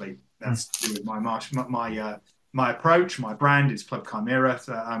 So obviously that's to do with my approach. My brand is Clubb Chimera.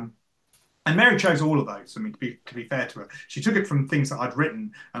 So, And Mary chose all of those. I mean, to be fair to her, she took it from things that I'd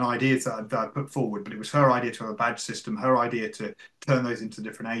written and ideas that I'd put forward, but it was her idea to have a badge system, her idea to turn those into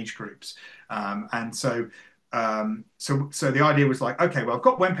different age groups. And so, so the idea was like, okay, well, I've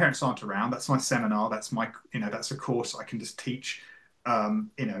got When Parents Aren't Around. That's my seminar. That's my, that's a course I can just teach,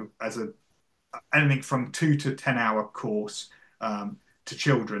 as anything from 2 to 10 hour course to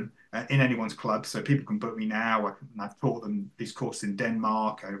children in anyone's club. So people can book me now. I've taught them these courses in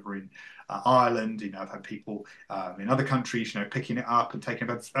Denmark, over in Ireland. I've had people in other countries, picking it up and taking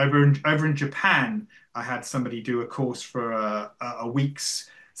it. Over in Japan, I had somebody do a course for a week's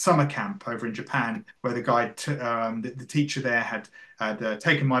summer camp over in Japan, where the guy, the teacher there had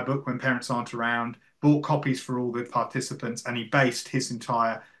taken my book When Parents Aren't Around, bought copies for all the participants, and he based his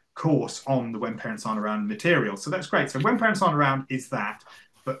entire course on the When Parents Aren't Around material. So that's great. So When Parents Aren't Around is that.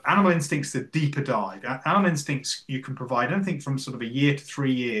 But Animal Instinct's a deeper dive. Animal Instincts, you can provide anything from sort of a year to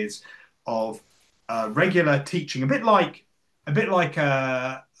 3 years of regular teaching, a bit like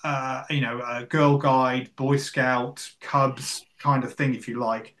a Girl Guide, Boy Scout, Cubs kind of thing, if you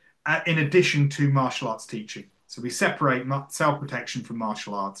like, in addition to martial arts teaching. So we separate self-protection from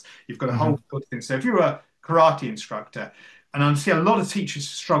martial arts. You've got a whole sort of thing. So if you're a karate instructor, and I see a lot of teachers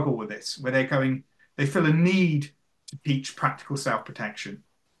struggle with this, where they feel a need to teach practical self-protection,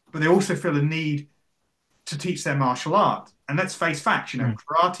 but they also feel a need to teach their martial art. And let's face facts,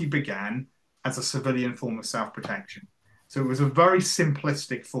 karate began as a civilian form of self-protection. So it was a very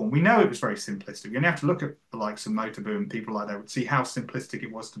simplistic form. We know it was very simplistic. You only have to look at the likes of Motobu and people like that to see how simplistic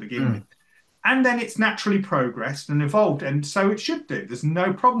it was to begin with. And then it's naturally progressed and evolved. And so it should do. There's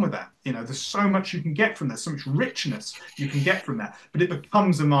no problem with that. There's so much you can get from that, so much richness you can get from that. But it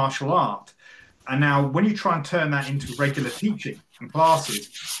becomes a martial art. And now when you try and turn that into regular teaching and classes,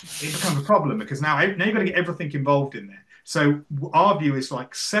 it becomes a problem, because now you've got to get everything involved in there. So our view is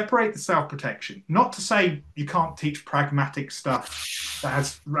like, separate the self-protection. Not to say you can't teach pragmatic stuff that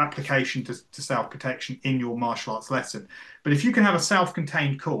has application to self-protection in your martial arts lesson. But if you can have a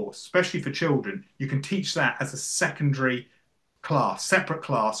self-contained course, especially for children, you can teach that as a secondary class, separate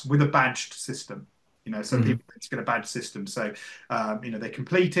class with a badged system. So people get a badge system. So, they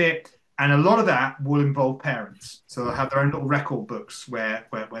complete it. And a lot of that will involve parents. So they'll have their own little record books where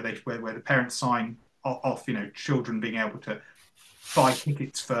the parents sign off, children being able to buy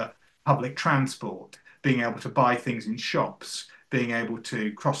tickets for public transport, being able to buy things in shops, being able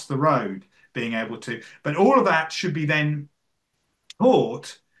to cross the road, but all of that should be then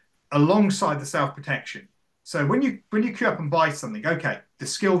taught alongside the self-protection. So when you queue up and buy something, okay, the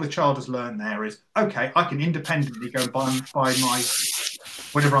skill the child has learned there is, okay, I can independently go and buy my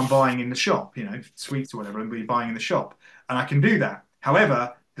whatever I'm buying in the shop, sweets or whatever I'm be buying in the shop, and I can do that.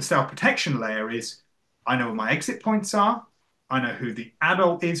 However, the self-protection layer is, I know where my exit points are. I know who the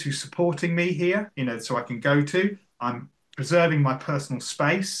adult is who's supporting me here, so I can go to. I'm preserving my personal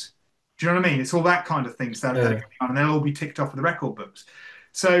space. Do you know what I mean? It's all that kind of things that are going on, and they'll all be ticked off of the record books.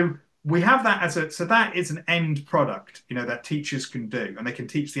 So we have that so that is an end product, that teachers can do, and they can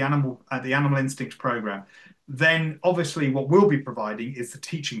teach the animal instincts program. Then obviously what we'll be providing is the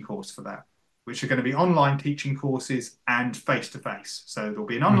teaching course for that, which are going to be online teaching courses and face-to-face. So there'll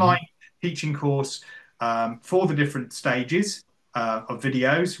be an online teaching course for the different stages of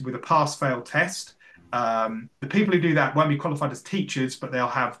videos with a pass-fail test. The people who do that won't be qualified as teachers, but they'll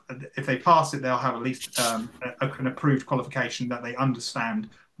have, if they pass it, they'll have at least an approved qualification that they understand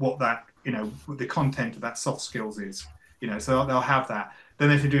what that, what the content of that soft skills is. So they'll have that. Then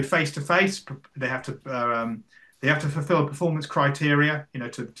if they do face-to-face, they have to fulfill performance criteria.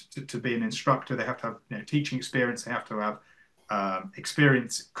 To be an instructor, they have to have teaching experience. They have to have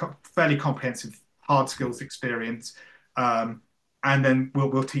fairly comprehensive hard skills experience, and then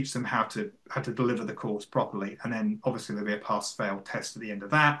we'll teach them how to deliver the course properly. And then obviously there'll be a pass-fail test at the end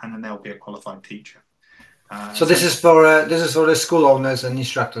of that, and then they'll be a qualified teacher. So this is for the school owners and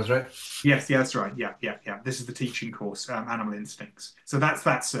instructors, right? Yes, that's right. Yeah. This is the teaching course, Animal Instincts. So that's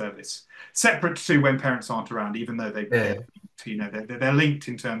that service, separate to When Parents Aren't Around, even though they're linked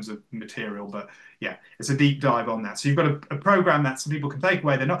in terms of material. But yeah, it's a deep dive on that. So you've got a program that some people can take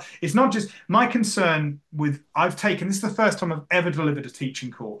away. It's not just my concern with. This is the first time I've ever delivered a teaching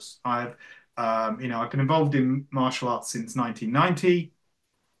course. I've been involved in martial arts since 1990.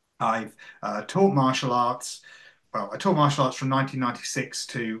 I've taught martial arts. Well, I taught martial arts from 1996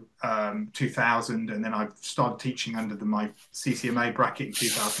 to 2000, and then I started teaching under my CCMA bracket in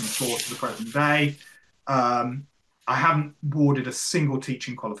 2004 to the present day. I haven't awarded a single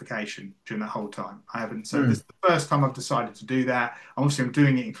teaching qualification during that whole time. I haven't. So this is the first time I've decided to do that. Obviously, I'm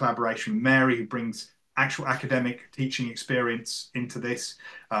doing it in collaboration with Mary, who brings actual academic teaching experience into this,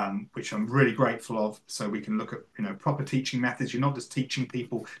 which I'm really grateful of. So we can look at, you know, proper teaching methods. You're not just teaching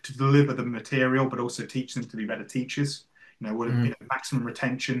people to deliver the material, but also teach them to be better teachers. You know, you know, maximum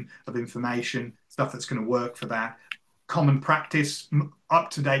retention of information, stuff that's going to work for that. Common practice,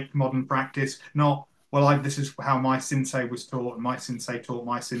 up-to-date modern practice, not, well, this is how my sensei was taught, and my sensei taught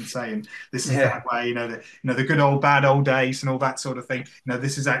my sensei, and this is that way. You know, the good old bad old days and all that sort of thing. You know,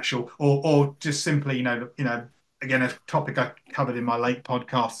 this is actual, or just simply, you know, again, a topic I covered in my late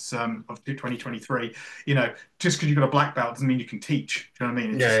podcasts of 2023. You know, just because you've got a black belt doesn't mean you can teach. Do you know what I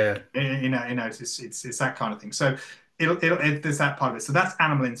mean? It's, you know, it's that kind of thing. So there's that part of it. So that's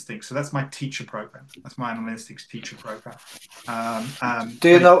Animal Instinct. So that's my teacher program. That's my Animal Instincts teacher program. Do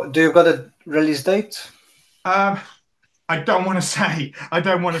you know? Do you got a release date? I don't want to say.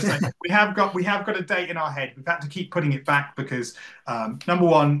 We have got a date in our head. We've had to keep putting it back because number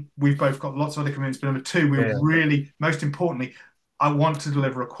one, we've both got lots of other commitments. But number two, we're really, most importantly, I want to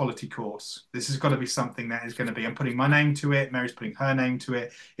deliver a quality course. This has got to be something that is going to be. I'm putting my name to it. Mary's putting her name to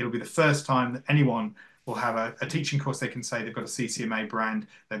it. It'll be the first time that anyone will have a teaching course. They can say they've got a CCMA brand.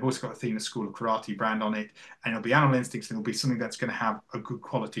 They've also got Athena School of Karate brand on it, and it'll be Animal Instincts, and it'll be something that's going to have a good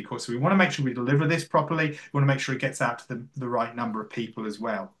quality course. So we want to make sure we deliver this properly. We want to make sure it gets out to the right number of people as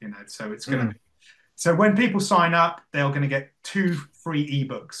well. You know, so it's going to. So when people sign up, they're going to get 2 free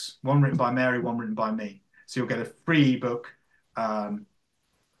ebooks, one written by Mary, one written by me. So you'll get a free ebook, so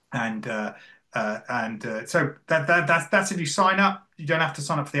that's if you sign up. You don't have to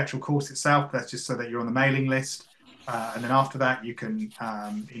sign up for the actual course itself. That's just so that you're on the mailing list. And then after that, you can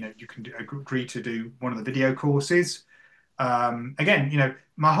agree to do one of the video courses. Again, you know,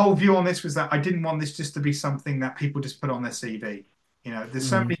 my whole view on this was that I didn't want this just to be something that people just put on their CV. You know, there's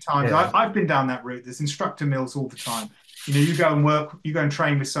so many times I've been down that route. There's instructor mills all the time. You know, you go and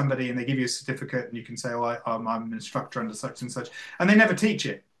train with somebody, and they give you a certificate, and you can say, "Oh, I'm an instructor under such and such," and they never teach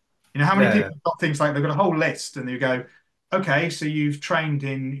it. You know, how many people have got things like they've got a whole list, and you go, okay, so you've trained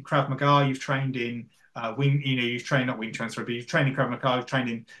in Krav Maga, you've trained in wing, you know, you've trained not wing transfer, but you've trained in Krav Maga, you've trained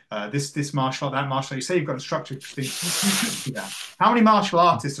in this martial art, that martial art. You say you've got instructor things. How many martial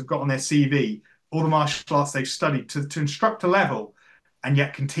artists have got on their CV all the martial arts they've studied to instructor level, and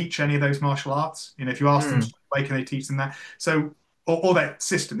yet can teach any of those martial arts? You know, if you ask them, why can they teach them that? So. Or that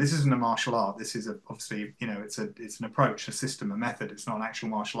system. This isn't a martial art. This is obviously, you know, it's an approach, a system, a method. It's not an actual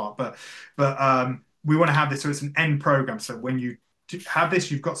martial art. But we want to have this so it's an end program. So when you have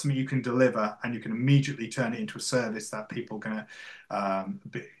this, you've got something you can deliver, and you can immediately turn it into a service that people are going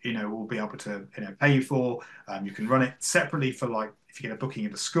to, you know, will be able to, you know, pay you for. You can run it separately for, like, if you get a booking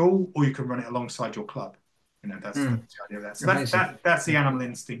at a school, or you can run it alongside your club. You know, that's the idea of that. So that's the Animal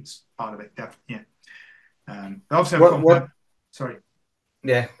Instincts part of it. Definitely, yeah. Obviously, sorry.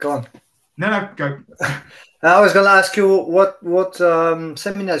 Yeah, go on. No, go. I was going to ask you what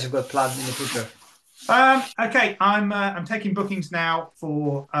seminars you've got planned in the future. Okay, I'm taking bookings now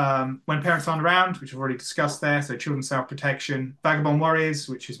for When Parents Aren't Around, which I've already discussed there. So children's self-protection, Vagabond Warriors,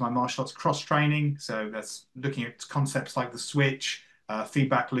 which is my martial arts cross training. So that's looking at concepts like the switch,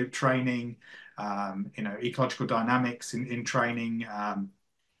 feedback loop training, you know, ecological dynamics in training.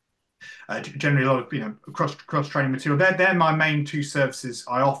 Generally, a lot of, you know, cross training material. They're my main 2 services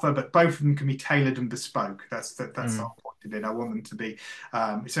I offer, but both of them can be tailored and bespoke. That's the whole point of it. I want them to be.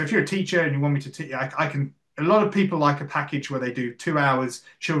 So if you're a teacher and you want me to teach, I can. A lot of people like a package where they do 2 hours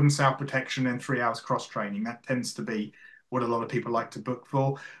children's self protection and 3 hours cross training. That tends to be what a lot of people like to book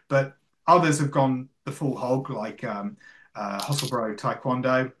for. But others have gone the full hog, like Hosselbro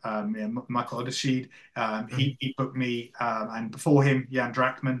Taekwondo, Michael Odeshid. He booked me, and before him, Jan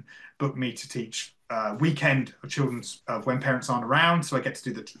Drachman booked me to teach weekend of children's When Parents Aren't Around. So I get to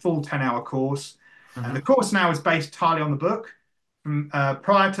do the full 10-hour course. And the course now is based entirely on the book.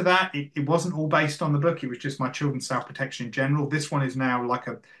 Prior to that, it wasn't all based on the book. It was just my children's self-protection in general. This one is now like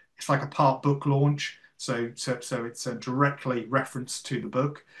a part book launch. So it's a directly reference to the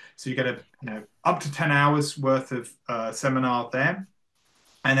book. So you get up to 10 hours worth of seminar there.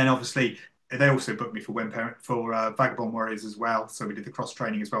 And then obviously they also booked me for Vagabond Warriors as well. So we did the cross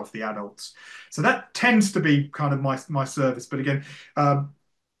training as well for the adults. So that tends to be kind of my service. But again, I'm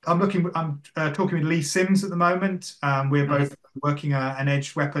talking with Lee Sims at the moment. We're both working an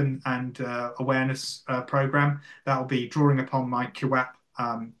edged weapon and awareness program that will be drawing upon my Kiwap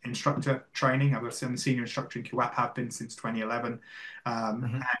instructor training. I'm a senior instructor in Kiwap, have been since 2011,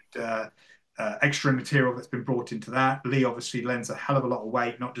 and extra material that's been brought into that. Lee obviously lends a hell of a lot of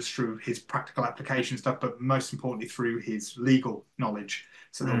weight, not just through his practical application stuff, but most importantly through his legal knowledge.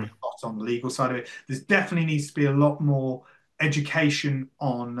 So there'll be a lot on the legal side of it. There definitely needs to be a lot more education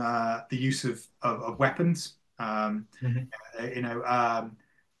on the use of weapons. You know,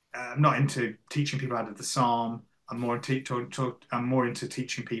 I'm not into teaching people how to disarm. I'm more into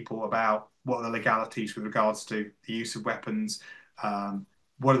teaching people about what are the legalities with regards to the use of weapons.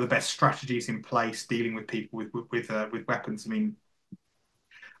 What are the best strategies in place dealing with people with weapons? I mean,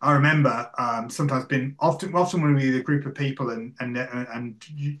 I remember sometimes being often when we're a group of people and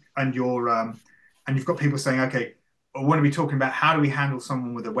you've got people saying, okay, when are we talking about how do we handle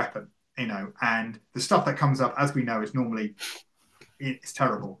someone with a weapon? You know, and the stuff that comes up, as we know, is normally it's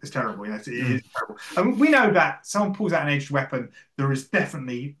terrible. It's terrible. You know, it is terrible. And we know that someone pulls out an edged weapon, there's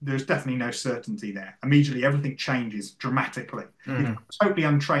definitely no certainty there. Immediately, everything changes dramatically. You've got a totally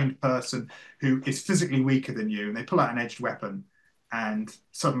untrained person who is physically weaker than you, and they pull out an edged weapon, and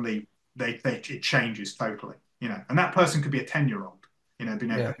suddenly it changes totally. You know, and that person could be a 10-year-old. You know,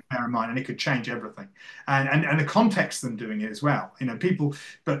 bear in mind, and it could change everything, and the context of them doing it as well. You know,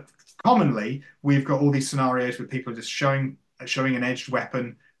 but commonly we've got all these scenarios where people are just showing an edged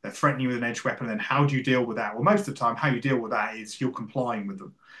weapon, they're threatening you with an edged weapon, and then how do you deal with that? Well, most of the time, how you deal with that is you're complying with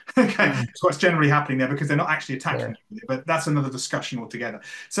them. Okay, that's what's generally happening there because they're not actually attacking you with it, but that's another discussion altogether.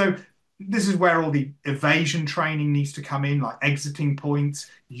 So this is where all the evasion training needs to come in, like exiting points,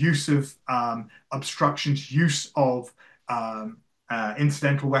 use of obstructions, use of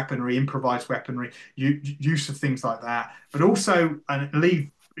incidental weaponry, improvised weaponry, use of things like that. But also, and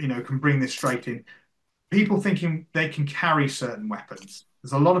Lee, you know, can bring this straight in, people thinking they can carry certain weapons.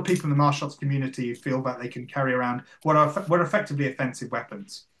 There's a lot of people in the martial arts community who feel that they can carry around what are effectively offensive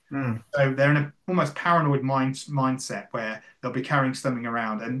weapons. So they're in an almost paranoid mindset where they'll be carrying something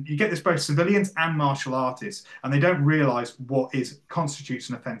around. And you get this both civilians and martial artists, and they don't realize what constitutes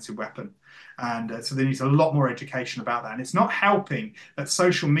an offensive weapon. And so there needs a lot more education about that. And it's not helping that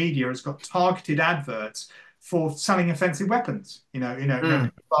social media has got targeted adverts for selling offensive weapons. You know,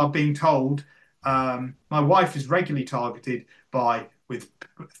 people are being told. My wife is regularly targeted with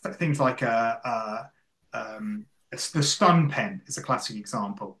things like the stun pen is a classic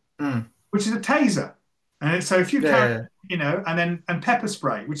example, which is a taser, and so if you carry, you know, and pepper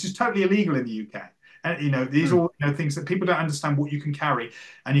spray, which is totally illegal in the UK, and you know these all things that people don't understand what you can carry,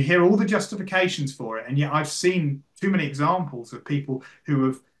 and you hear all the justifications for it, and yet I've seen too many examples of people who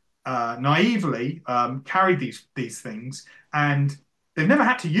have naively carried these things and they've never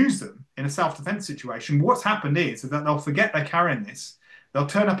had to use them in a self-defense situation. What's happened is that they'll forget they're carrying this. They'll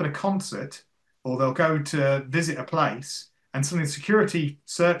turn up at a concert or they'll go to visit a place and suddenly security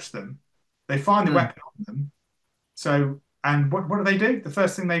search them. They find the weapon on them. So, and what do? The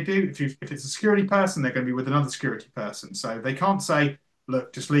first thing they do, if it's a security person, they're going to be with another security person. So they can't say,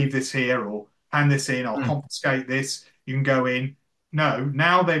 look, just leave this here or hand this in, I'll confiscate this, you can go in. No,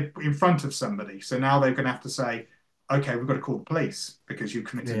 now they're in front of somebody. So now they're going to have to say, okay, we've got to call the police because you've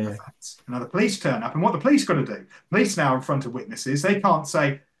committed an offence. And now the police turn up, and what the police got to do? Police now in front of witnesses, they can't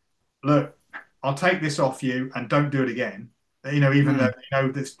say, look, I'll take this off you and don't do it again. You know, even though you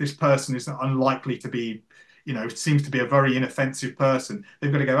know this person is unlikely to be, you know, seems to be a very inoffensive person.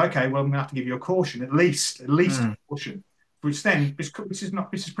 They've got to go, okay, well, I'm going to have to give you a caution, at least a caution, which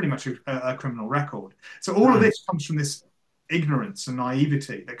is pretty much a criminal record. So all of this comes from this ignorance and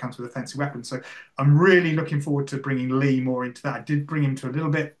naivety that comes with offensive weapons. So I'm really looking forward to bringing Lee more into that. I did bring him to a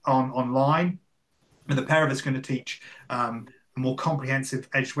little bit online, and the pair of us going to teach a more comprehensive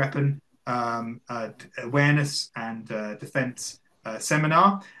edged weapon awareness and defense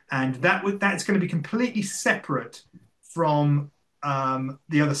seminar, and that's going to be completely separate from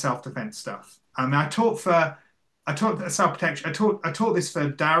the other self-defense stuff. I taught self-protection. I taught this for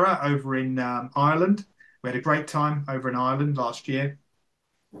Dara over in Ireland. We had a great time over in Ireland last year.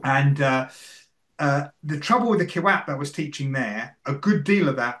 And the trouble with the Kiwap that I was teaching there, a good deal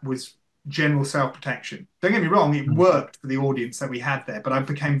of that was general self-protection. Don't get me wrong, it worked for the audience that we had there, but I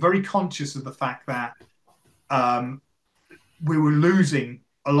became very conscious of the fact that we were losing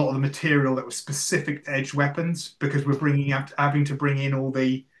a lot of the material that was specific to edged weapons because we're having to bring in all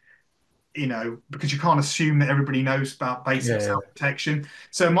the, you know, because you can't assume that everybody knows about basic self-protection.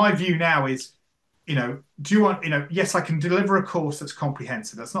 So my view now is, you know, do you want, you know, yes, I can deliver a course that's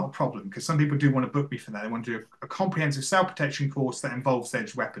comprehensive. That's not a problem because some people do want to book me for that. They want to do a comprehensive self-protection course that involves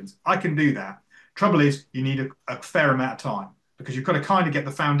edged weapons. I can do that. Trouble is, you need a fair amount of time because you've got to kind of get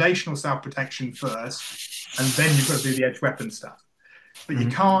the foundational self-protection first, and then you've got to do the edged weapon stuff. But you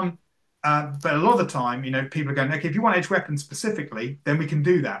can't. But a lot of the time, you know, people are going, okay, if you want edged weapons specifically, then we can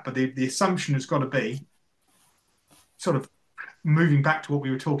do that. But the assumption has got to be sort of moving back to what we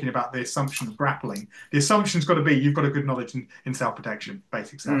were talking about, the assumption of grappling, the assumption's got to be you've got a good knowledge in self-protection,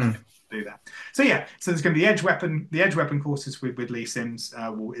 basic self-protection to do that. So yeah, so there's going to be the edge weapon courses with Lee Sims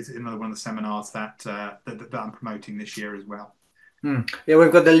is another one of the seminars that I'm promoting this year as well. Yeah,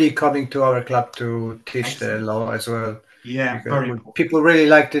 we've got the Lee coming to our club to teach the law as well. Yeah, very important. People really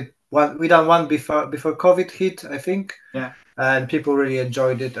liked it. We done one before COVID hit, I think. Yeah. And people really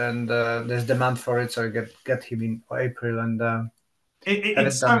enjoyed it, and there's demand for it, so I get him in April, and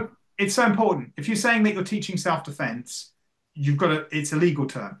it's so important. If you're saying that you're teaching self-defense, you've got to. It's a legal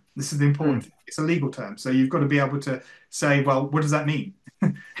term. This is the important thing. It's a legal term, so you've got to be able to say, well, what does that mean?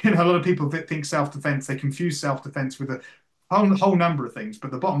 A lot of people that think self-defense, they confuse self-defense with a whole number of things,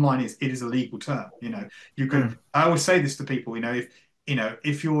 but the bottom line is it is a legal term. You can. I always say this to people.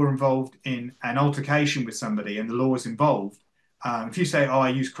 If you're involved in an altercation with somebody and the law is involved, if you say, "Oh, I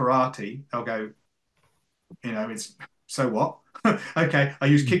use karate," they'll go, it's so what? Okay, I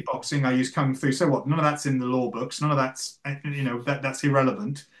use kickboxing, I use kung fu. So what? None of that's in the law books. None of that's that's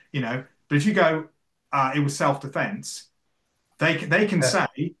irrelevant. But if you go, it was self-defense, they can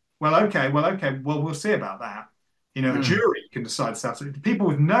say, well, okay, well, we'll see about that. A jury can decide stuff. People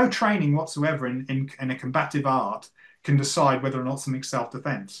with no training whatsoever in a combative art can decide whether or not something's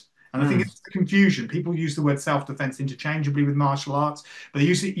self-defense. And I think it's the confusion. People use the word self-defense interchangeably with martial arts, but they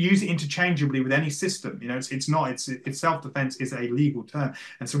use it interchangeably with any system. It's not. It's self-defense is a legal term,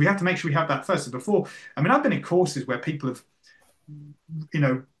 and so we have to make sure we have that first. So before, I've been in courses where people have,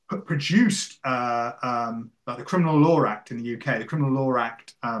 produced like the Criminal Law Act in the UK, the Criminal Law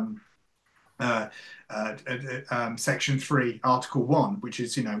Act. Section 3, Article 1, which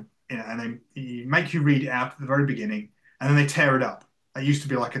is, and then you make you read it out at the very beginning, and then they tear it up. It used to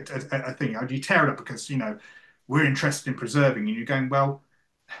be like a thing. You tear it up because, we're interested in preserving, and you're going, well,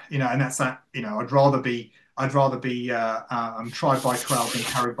 and that's that, I'd rather be tried by 12 than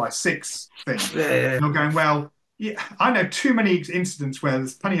carried by 6 things. Yeah. You're going, well, yeah, I know too many incidents where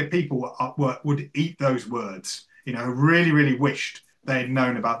there's plenty of people would eat those words, really, really wished they had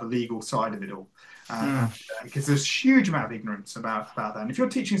known about the legal side of it all. Because there's a huge amount of ignorance about that. And if you're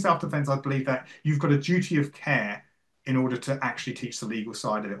teaching self-defense, I believe that you've got a duty of care in order to actually teach the legal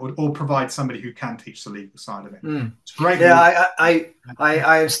side of it, or provide somebody who can teach the legal side of it. It's great. Yeah, I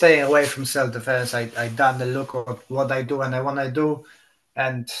am staying away from self-defense. I done the look at what I do and I want to do,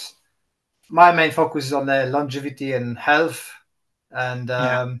 and my main focus is on the longevity and health. And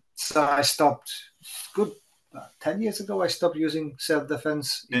so I stopped. Good 10 years ago, I stopped using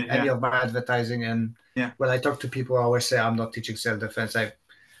self-defense in any of my advertising. And when I talk to people, I always say I'm not teaching self-defense. I'm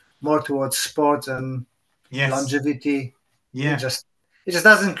more towards sports and longevity. It just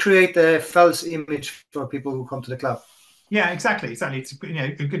doesn't create a false image for people who come to the club. Yeah, exactly. It's a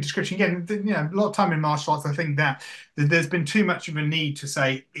good description. Again, a lot of time in martial arts, I think that there's been too much of a need to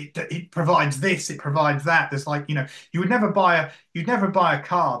say it provides this, it provides that. There's like, you'd never buy a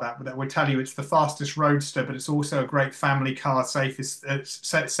car that would tell you it's the fastest roadster, but it's also a great family car, safest, car.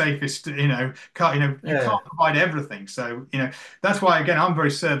 You can't provide everything. So that's why, again, I'm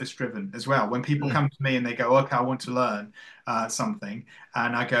very service driven as well. When people come to me and they go, okay, I want to learn something,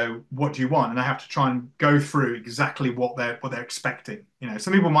 and I go, what do you want? And I have to try and go through exactly what they're expecting.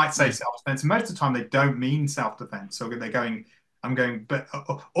 Some people might say self-defense, and most of the time they don't mean self-defense. So they're going,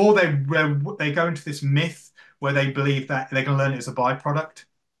 or they go into this myth where they believe that they're going to learn it as a byproduct.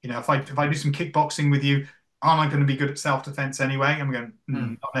 If I do some kickboxing with you, am I going to be good at self-defense anyway? I'm going,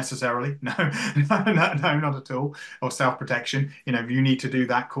 not necessarily. No, not at all. Or self-protection. You need to do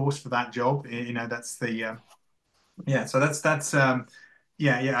that course for that job. That's the so that's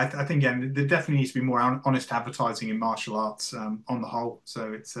I think there definitely needs to be more honest advertising in martial arts on the whole.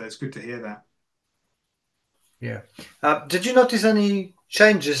 So it's good to hear that. Yeah. Did you notice any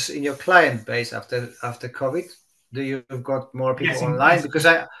changes in your client base after COVID? You've got more people online? Because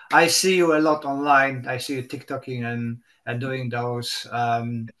I see you a lot online. I see you TikToking and doing those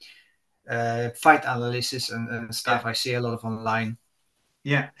fight analysis and stuff. I see a lot of online.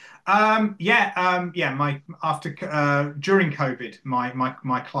 During COVID,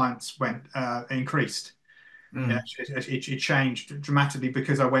 my clients increased. It changed dramatically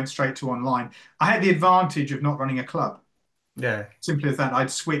because I went straight to online. I had the advantage of not running a club. Simply as that.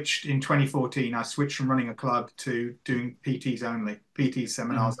 I'd switched in 2014. I switched from running a club to doing PT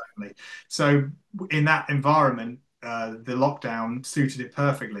seminars only. So in that environment, the lockdown suited it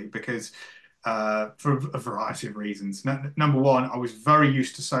perfectly because for a variety of reasons. Number one, I was very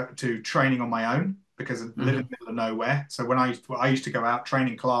used to training on my own because I live in the middle of nowhere. So when I used to go out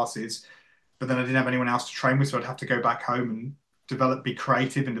training classes, but then I didn't have anyone else to train with, so I'd have to go back home and be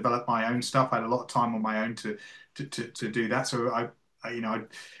creative and develop my own stuff. I had a lot of time on my own to do that. So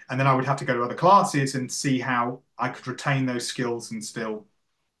and then I would have to go to other classes and see how I could retain those skills and still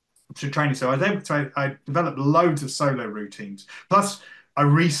to training. So I was able to, I developed loads of solo routines. Plus,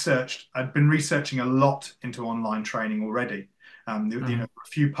 I'd been researching a lot into online training already. A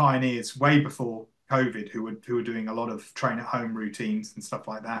few pioneers way before COVID who were doing a lot of train at home routines and stuff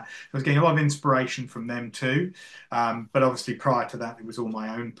like that. I was getting a lot of inspiration from them too. But obviously prior to that, it was all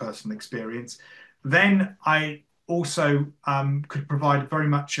my own personal experience. Then I also could provide very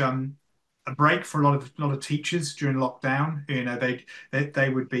much a break for a lot of teachers during lockdown. They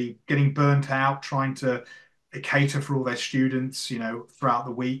would be getting burnt out trying to cater for all their students, throughout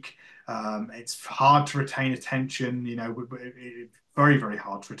the week. It's hard to retain attention, very, very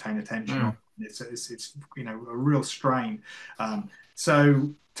hard to retain attention. It's a real strain.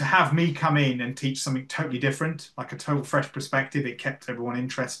 So to have me come in and teach something totally different, like a total fresh perspective, it kept everyone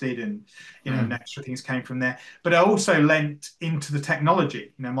interested, and extra things came from there. But it also lent into the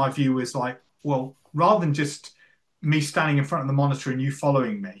technology. My view was like, well, rather than just me standing in front of the monitor and you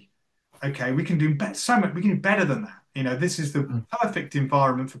following me, okay, we can do so much. We can do better than that. This is the perfect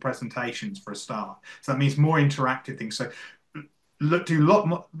environment for presentations for a start. So that means more interactive things. So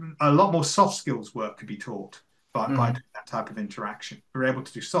a lot more soft skills work could be taught by doing that type of interaction. We're able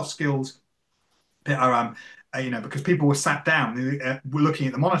to do soft skills that are, because people were sat down, we're looking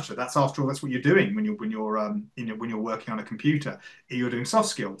at the monitor. That's after all, that's what you're doing when you're working on a computer. You're doing soft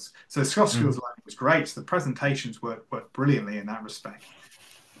skills. So soft skills learning was great. So the presentations worked brilliantly in that respect.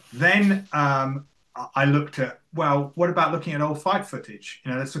 Then I looked at, well, what about looking at old fight footage?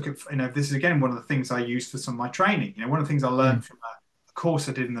 Let's look at, this is again one of the things I used for some of my training. One of the things I learned from a course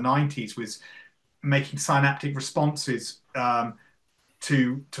I did in the 90s was making synaptic responses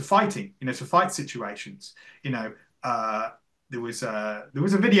to fighting, to fight situations. There was a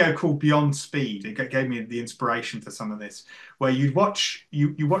video called Beyond Speed. It gave me the inspiration for some of this, where you watch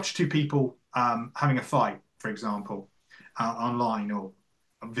two people having a fight, for example, online or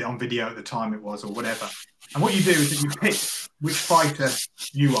on video at the time it was, or whatever. And what you do is that you pick which fighter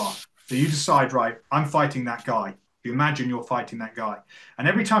you are. So you decide, right, I'm fighting that guy. You imagine you're fighting that guy. And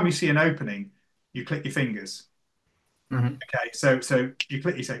every time you see an opening, you click your fingers. Okay, so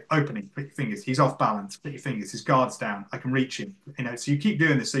you say opening, click your fingers. He's off balance, click your fingers. His guard's down. I can reach him. So you keep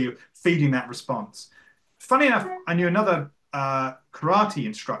doing this. So you're feeding that response. Funny enough, I knew another karate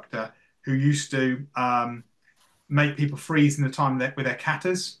instructor who used to make people freeze in the time with their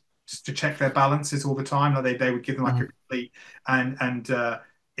katas just to check their balances all the time. Like they would give them like a complete, and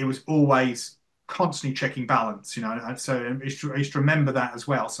it was always constantly checking balance, and so I used to remember that as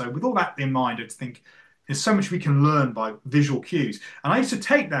well. So with all that in mind, I'd think there's so much we can learn by visual cues. And I used to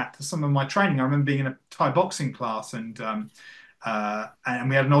take that to some of my training. I remember being in a Thai boxing class, and we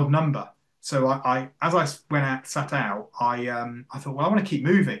had an odd number. So as I went out, sat out, I thought, well, I want to keep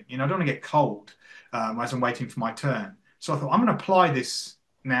moving. I don't want to get cold as I'm waiting for my turn. So I thought, I'm going to apply this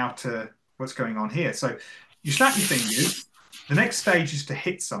now to what's going on here. So you snap your fingers. The next stage is to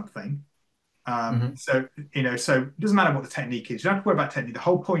hit something. So it doesn't matter what the technique is. You don't have to worry about technique. The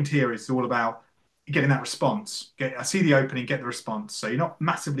whole point here is all about getting that response. I see the opening, get the response. So you're not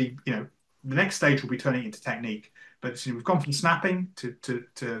massively, the next stage will be turning into technique. But we've gone from snapping to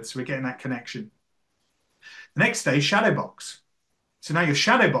so we're getting that connection. The next stage, shadow box. So now you're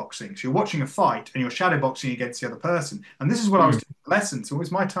shadow boxing. So you're watching a fight and you're shadow boxing against the other person. And this is what I was doing in lessons. So it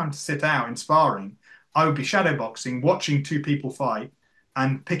was my time to sit out in sparring. I would be shadow boxing, watching two people fight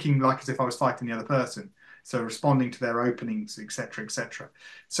and picking like as if I was fighting the other person. So responding to their openings, etc., etc.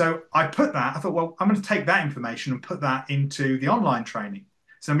 So I thought, well, I'm going to take that information and put that into the online training.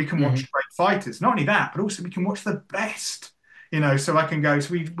 So we can watch great fighters. Not only that, but also we can watch the best. So I can go.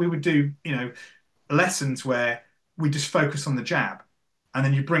 So we would do lessons where we just focus on the jab, and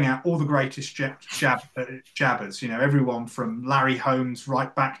then you bring out all the greatest jabbers. Everyone from Larry Holmes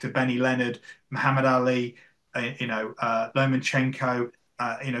right back to Benny Leonard, Muhammad Ali, Lomachenko.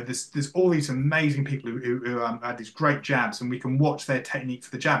 There's all these amazing people who had these great jabs, and we can watch their technique for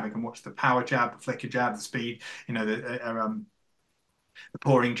the jab. We can watch the power jab, the flicker jab, the speed, the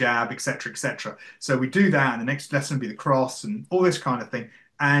pouring jab, etc., etc. So we do that, and the next lesson will be the cross and all this kind of thing.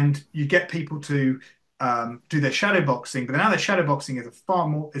 And you get people to do their shadow boxing, but now their shadow boxing is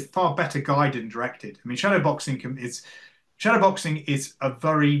far better guided and directed. I mean, shadow boxing is a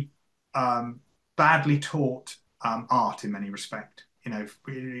very badly taught art in many respects.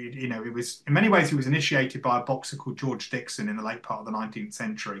 It was in many ways it was initiated by a boxer called George Dixon in the late part of the 19th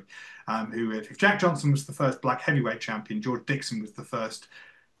century. If Jack Johnson was the first black heavyweight champion, George Dixon was the first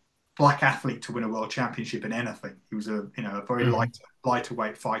black athlete to win a world championship in anything. He was a very lighter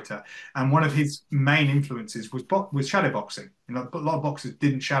weight fighter, and one of his main influences was shadowboxing. A lot of boxers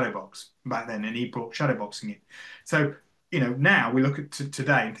didn't shadowbox back then, and he brought shadowboxing in. So now we look at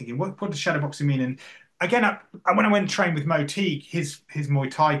today and thinking, what does shadowboxing mean? And again, when I went and trained with Mo Teague, his Muay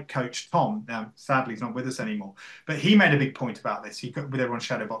Thai coach Tom, now sadly he's not with us anymore, but he made a big point about this. He got with everyone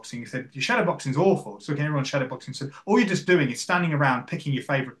shadowboxing. He said, your shadowboxing's awful. So looking at everyone shadowboxing, he said, all you're just doing is standing around picking your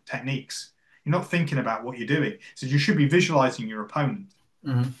favorite techniques. You're not thinking about what you're doing. So you should be visualizing your opponent.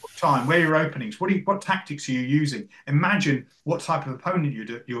 What time, where are your openings, what tactics are you using? Imagine what type of opponent you're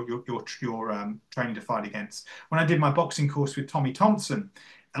training to fight against. When I did my boxing course with Tommy Thompson,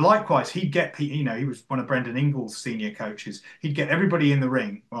 and likewise, he'd get, he was one of Brendan Ingles' senior coaches. He'd get everybody in the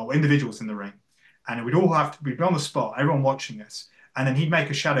ring, well, individuals in the ring, and we'd all we'd be on the spot, everyone watching us. And then he'd make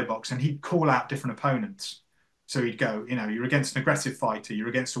a shadow box and he'd call out different opponents. So he'd go, you're against an aggressive fighter, you're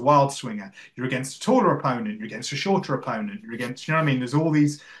against a wild swinger, you're against a taller opponent, you're against a shorter opponent, you're against, you know what I mean? There's all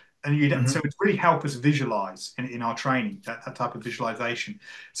these, and so it's really help us visualize in our training, that type of visualization.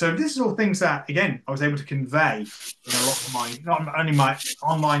 So this is all things that, again, I was able to convey in a lot of not only my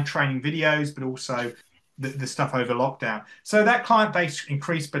online training videos, but also the stuff over lockdown. So that client base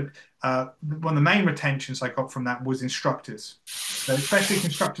increased, but one of the main retentions I got from that was instructors. So especially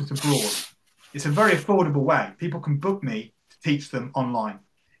instructors abroad. It's a very affordable way. People can book me to teach them online,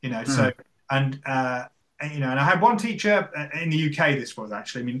 so, and I had one teacher in the UK, this was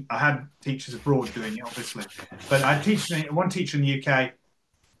actually, I mean, I had teachers abroad doing it, obviously, but I had one teacher in the UK,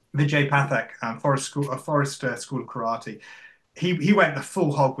 Vijay Pathak, Forest School of Karate. He went the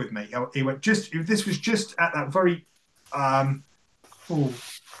full hog with me. He went this was just at that very half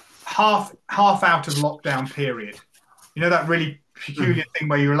out of lockdown period. That really peculiar thing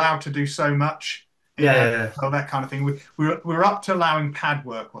where you're allowed to do so much. So that kind of thing. We were up to allowing pad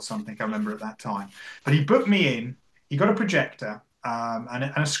work or something, I remember at that time. But he booked me in. He got a projector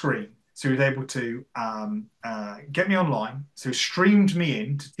and a screen. So he was able to get me online. So he streamed me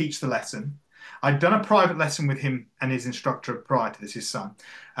in to teach the lesson. I'd done a private lesson with him and his instructor prior to this, his son.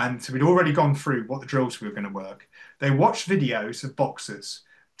 And so we'd already gone through what the drills we were going to work. They watched videos of boxers,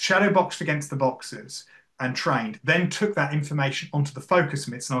 shadow boxed against the boxers, and trained, then took that information onto the focus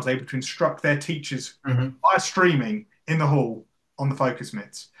mitts, and I was able to instruct their teachers via streaming in the hall on the focus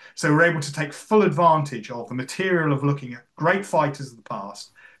mitts. So we're able to take full advantage of the material of looking at great fighters of the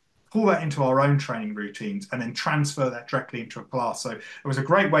past, pull that into our own training routines, and then transfer that directly into a class. So it was a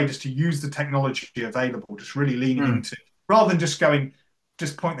great way just to use the technology available, just really leaning into, rather than just point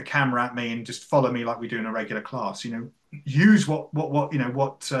the camera at me and just follow me like we do in a regular class. Use what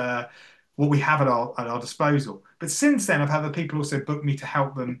we have at our disposal. But since then, I've had other people also book me to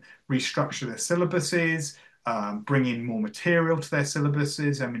help them restructure their syllabuses, bring in more material to their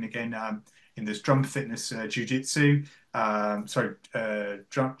syllabuses. I mean, again, there's drum fitness, jiu-jitsu, drum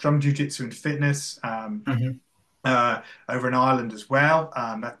jiu-jitsu and fitness over in Ireland as well.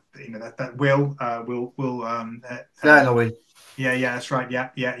 That will I know it. Yeah, that's right.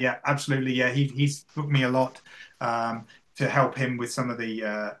 Yeah, absolutely. Yeah, he's booked me a lot to help him with some of the,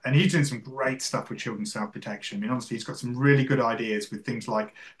 and he's doing some great stuff with children's self-protection. I mean, honestly, he's got some really good ideas with things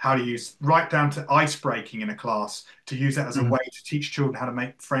like how to use, right down to ice breaking in a class, to use that as a way to teach children how to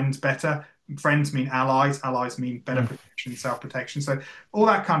make friends better. Friends mean allies mean better protection, self-protection. So all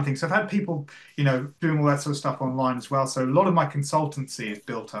that kind of thing. So I've had people, doing all that sort of stuff online as well. So a lot of my consultancy is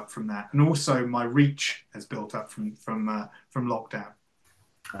built up from that. And also my reach has built up from lockdown.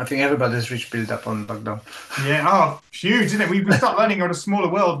 I think everybody's reach built up on lockdown. Yeah, huge, isn't it? We start learning what a smaller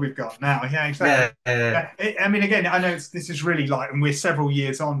world we've got now. Yeah, exactly. I mean, again, I know this is really and we're several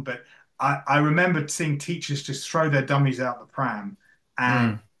years on, but I remember seeing teachers just throw their dummies out the pram,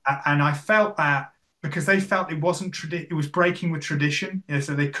 and I felt that because they felt it wasn't it was breaking with tradition.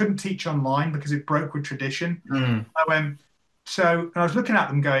 So they couldn't teach online because it broke with tradition. And I was looking at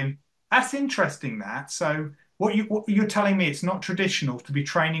them going, "That's interesting. That so." What you're telling me, it's not traditional to be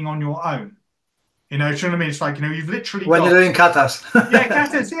training on your own. Do you know what I mean? It's like, you've literally when you're doing katas.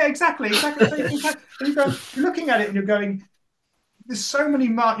 Katas. Yeah, exactly. You're looking at it and you're going, there's so many,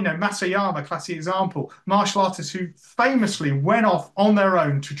 Masayama, classic example, martial artists who famously went off on their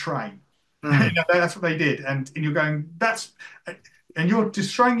own to train. That's what they did. And you're going, and you're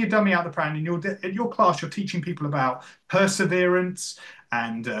just throwing your dummy out the pram. In your class, you're teaching people about perseverance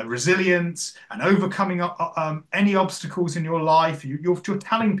and resilience and overcoming any obstacles in your life. You're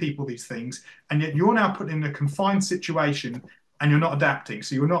telling people these things, and yet you're now put in a confined situation and you're not adapting.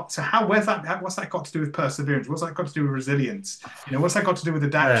 So you're not. So what's that got to do with perseverance? What's that got to do with resilience? What's that got to do with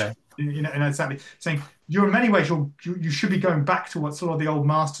adaptation? And exactly saying you're in many ways you should be going back to what sort of the old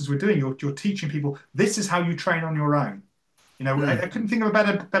masters were doing. You're teaching people this is how you train on your own. I couldn't think of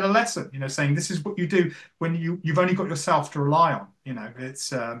a better lesson. Saying this is what you do when you've only got yourself to rely on. It's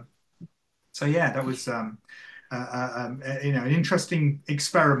so yeah, that was an interesting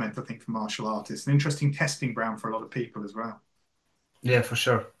experiment, I think, for martial artists, an interesting testing ground for a lot of people as well. Yeah, for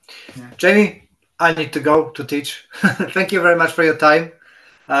sure. Yeah. Jamie, I need to go to teach. Thank you very much for your time.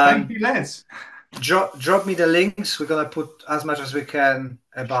 Thank you, Les. Drop me the links. We're gonna put as much as we can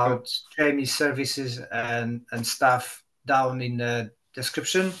about Jamie's services and stuff down in the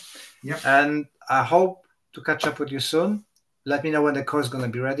description. Yeah. And I hope to catch up with you soon. Let me know when the course is gonna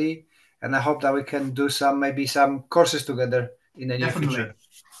be ready, and I hope that we can do maybe some courses together in the near future.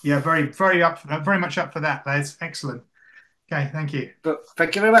 Yeah, very much up for that, Les. Excellent. Okay, thank you. But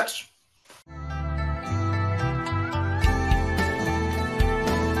thank you very much.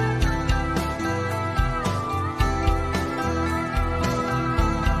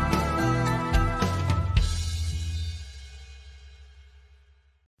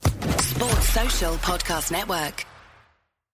 Sports Social Podcast Network.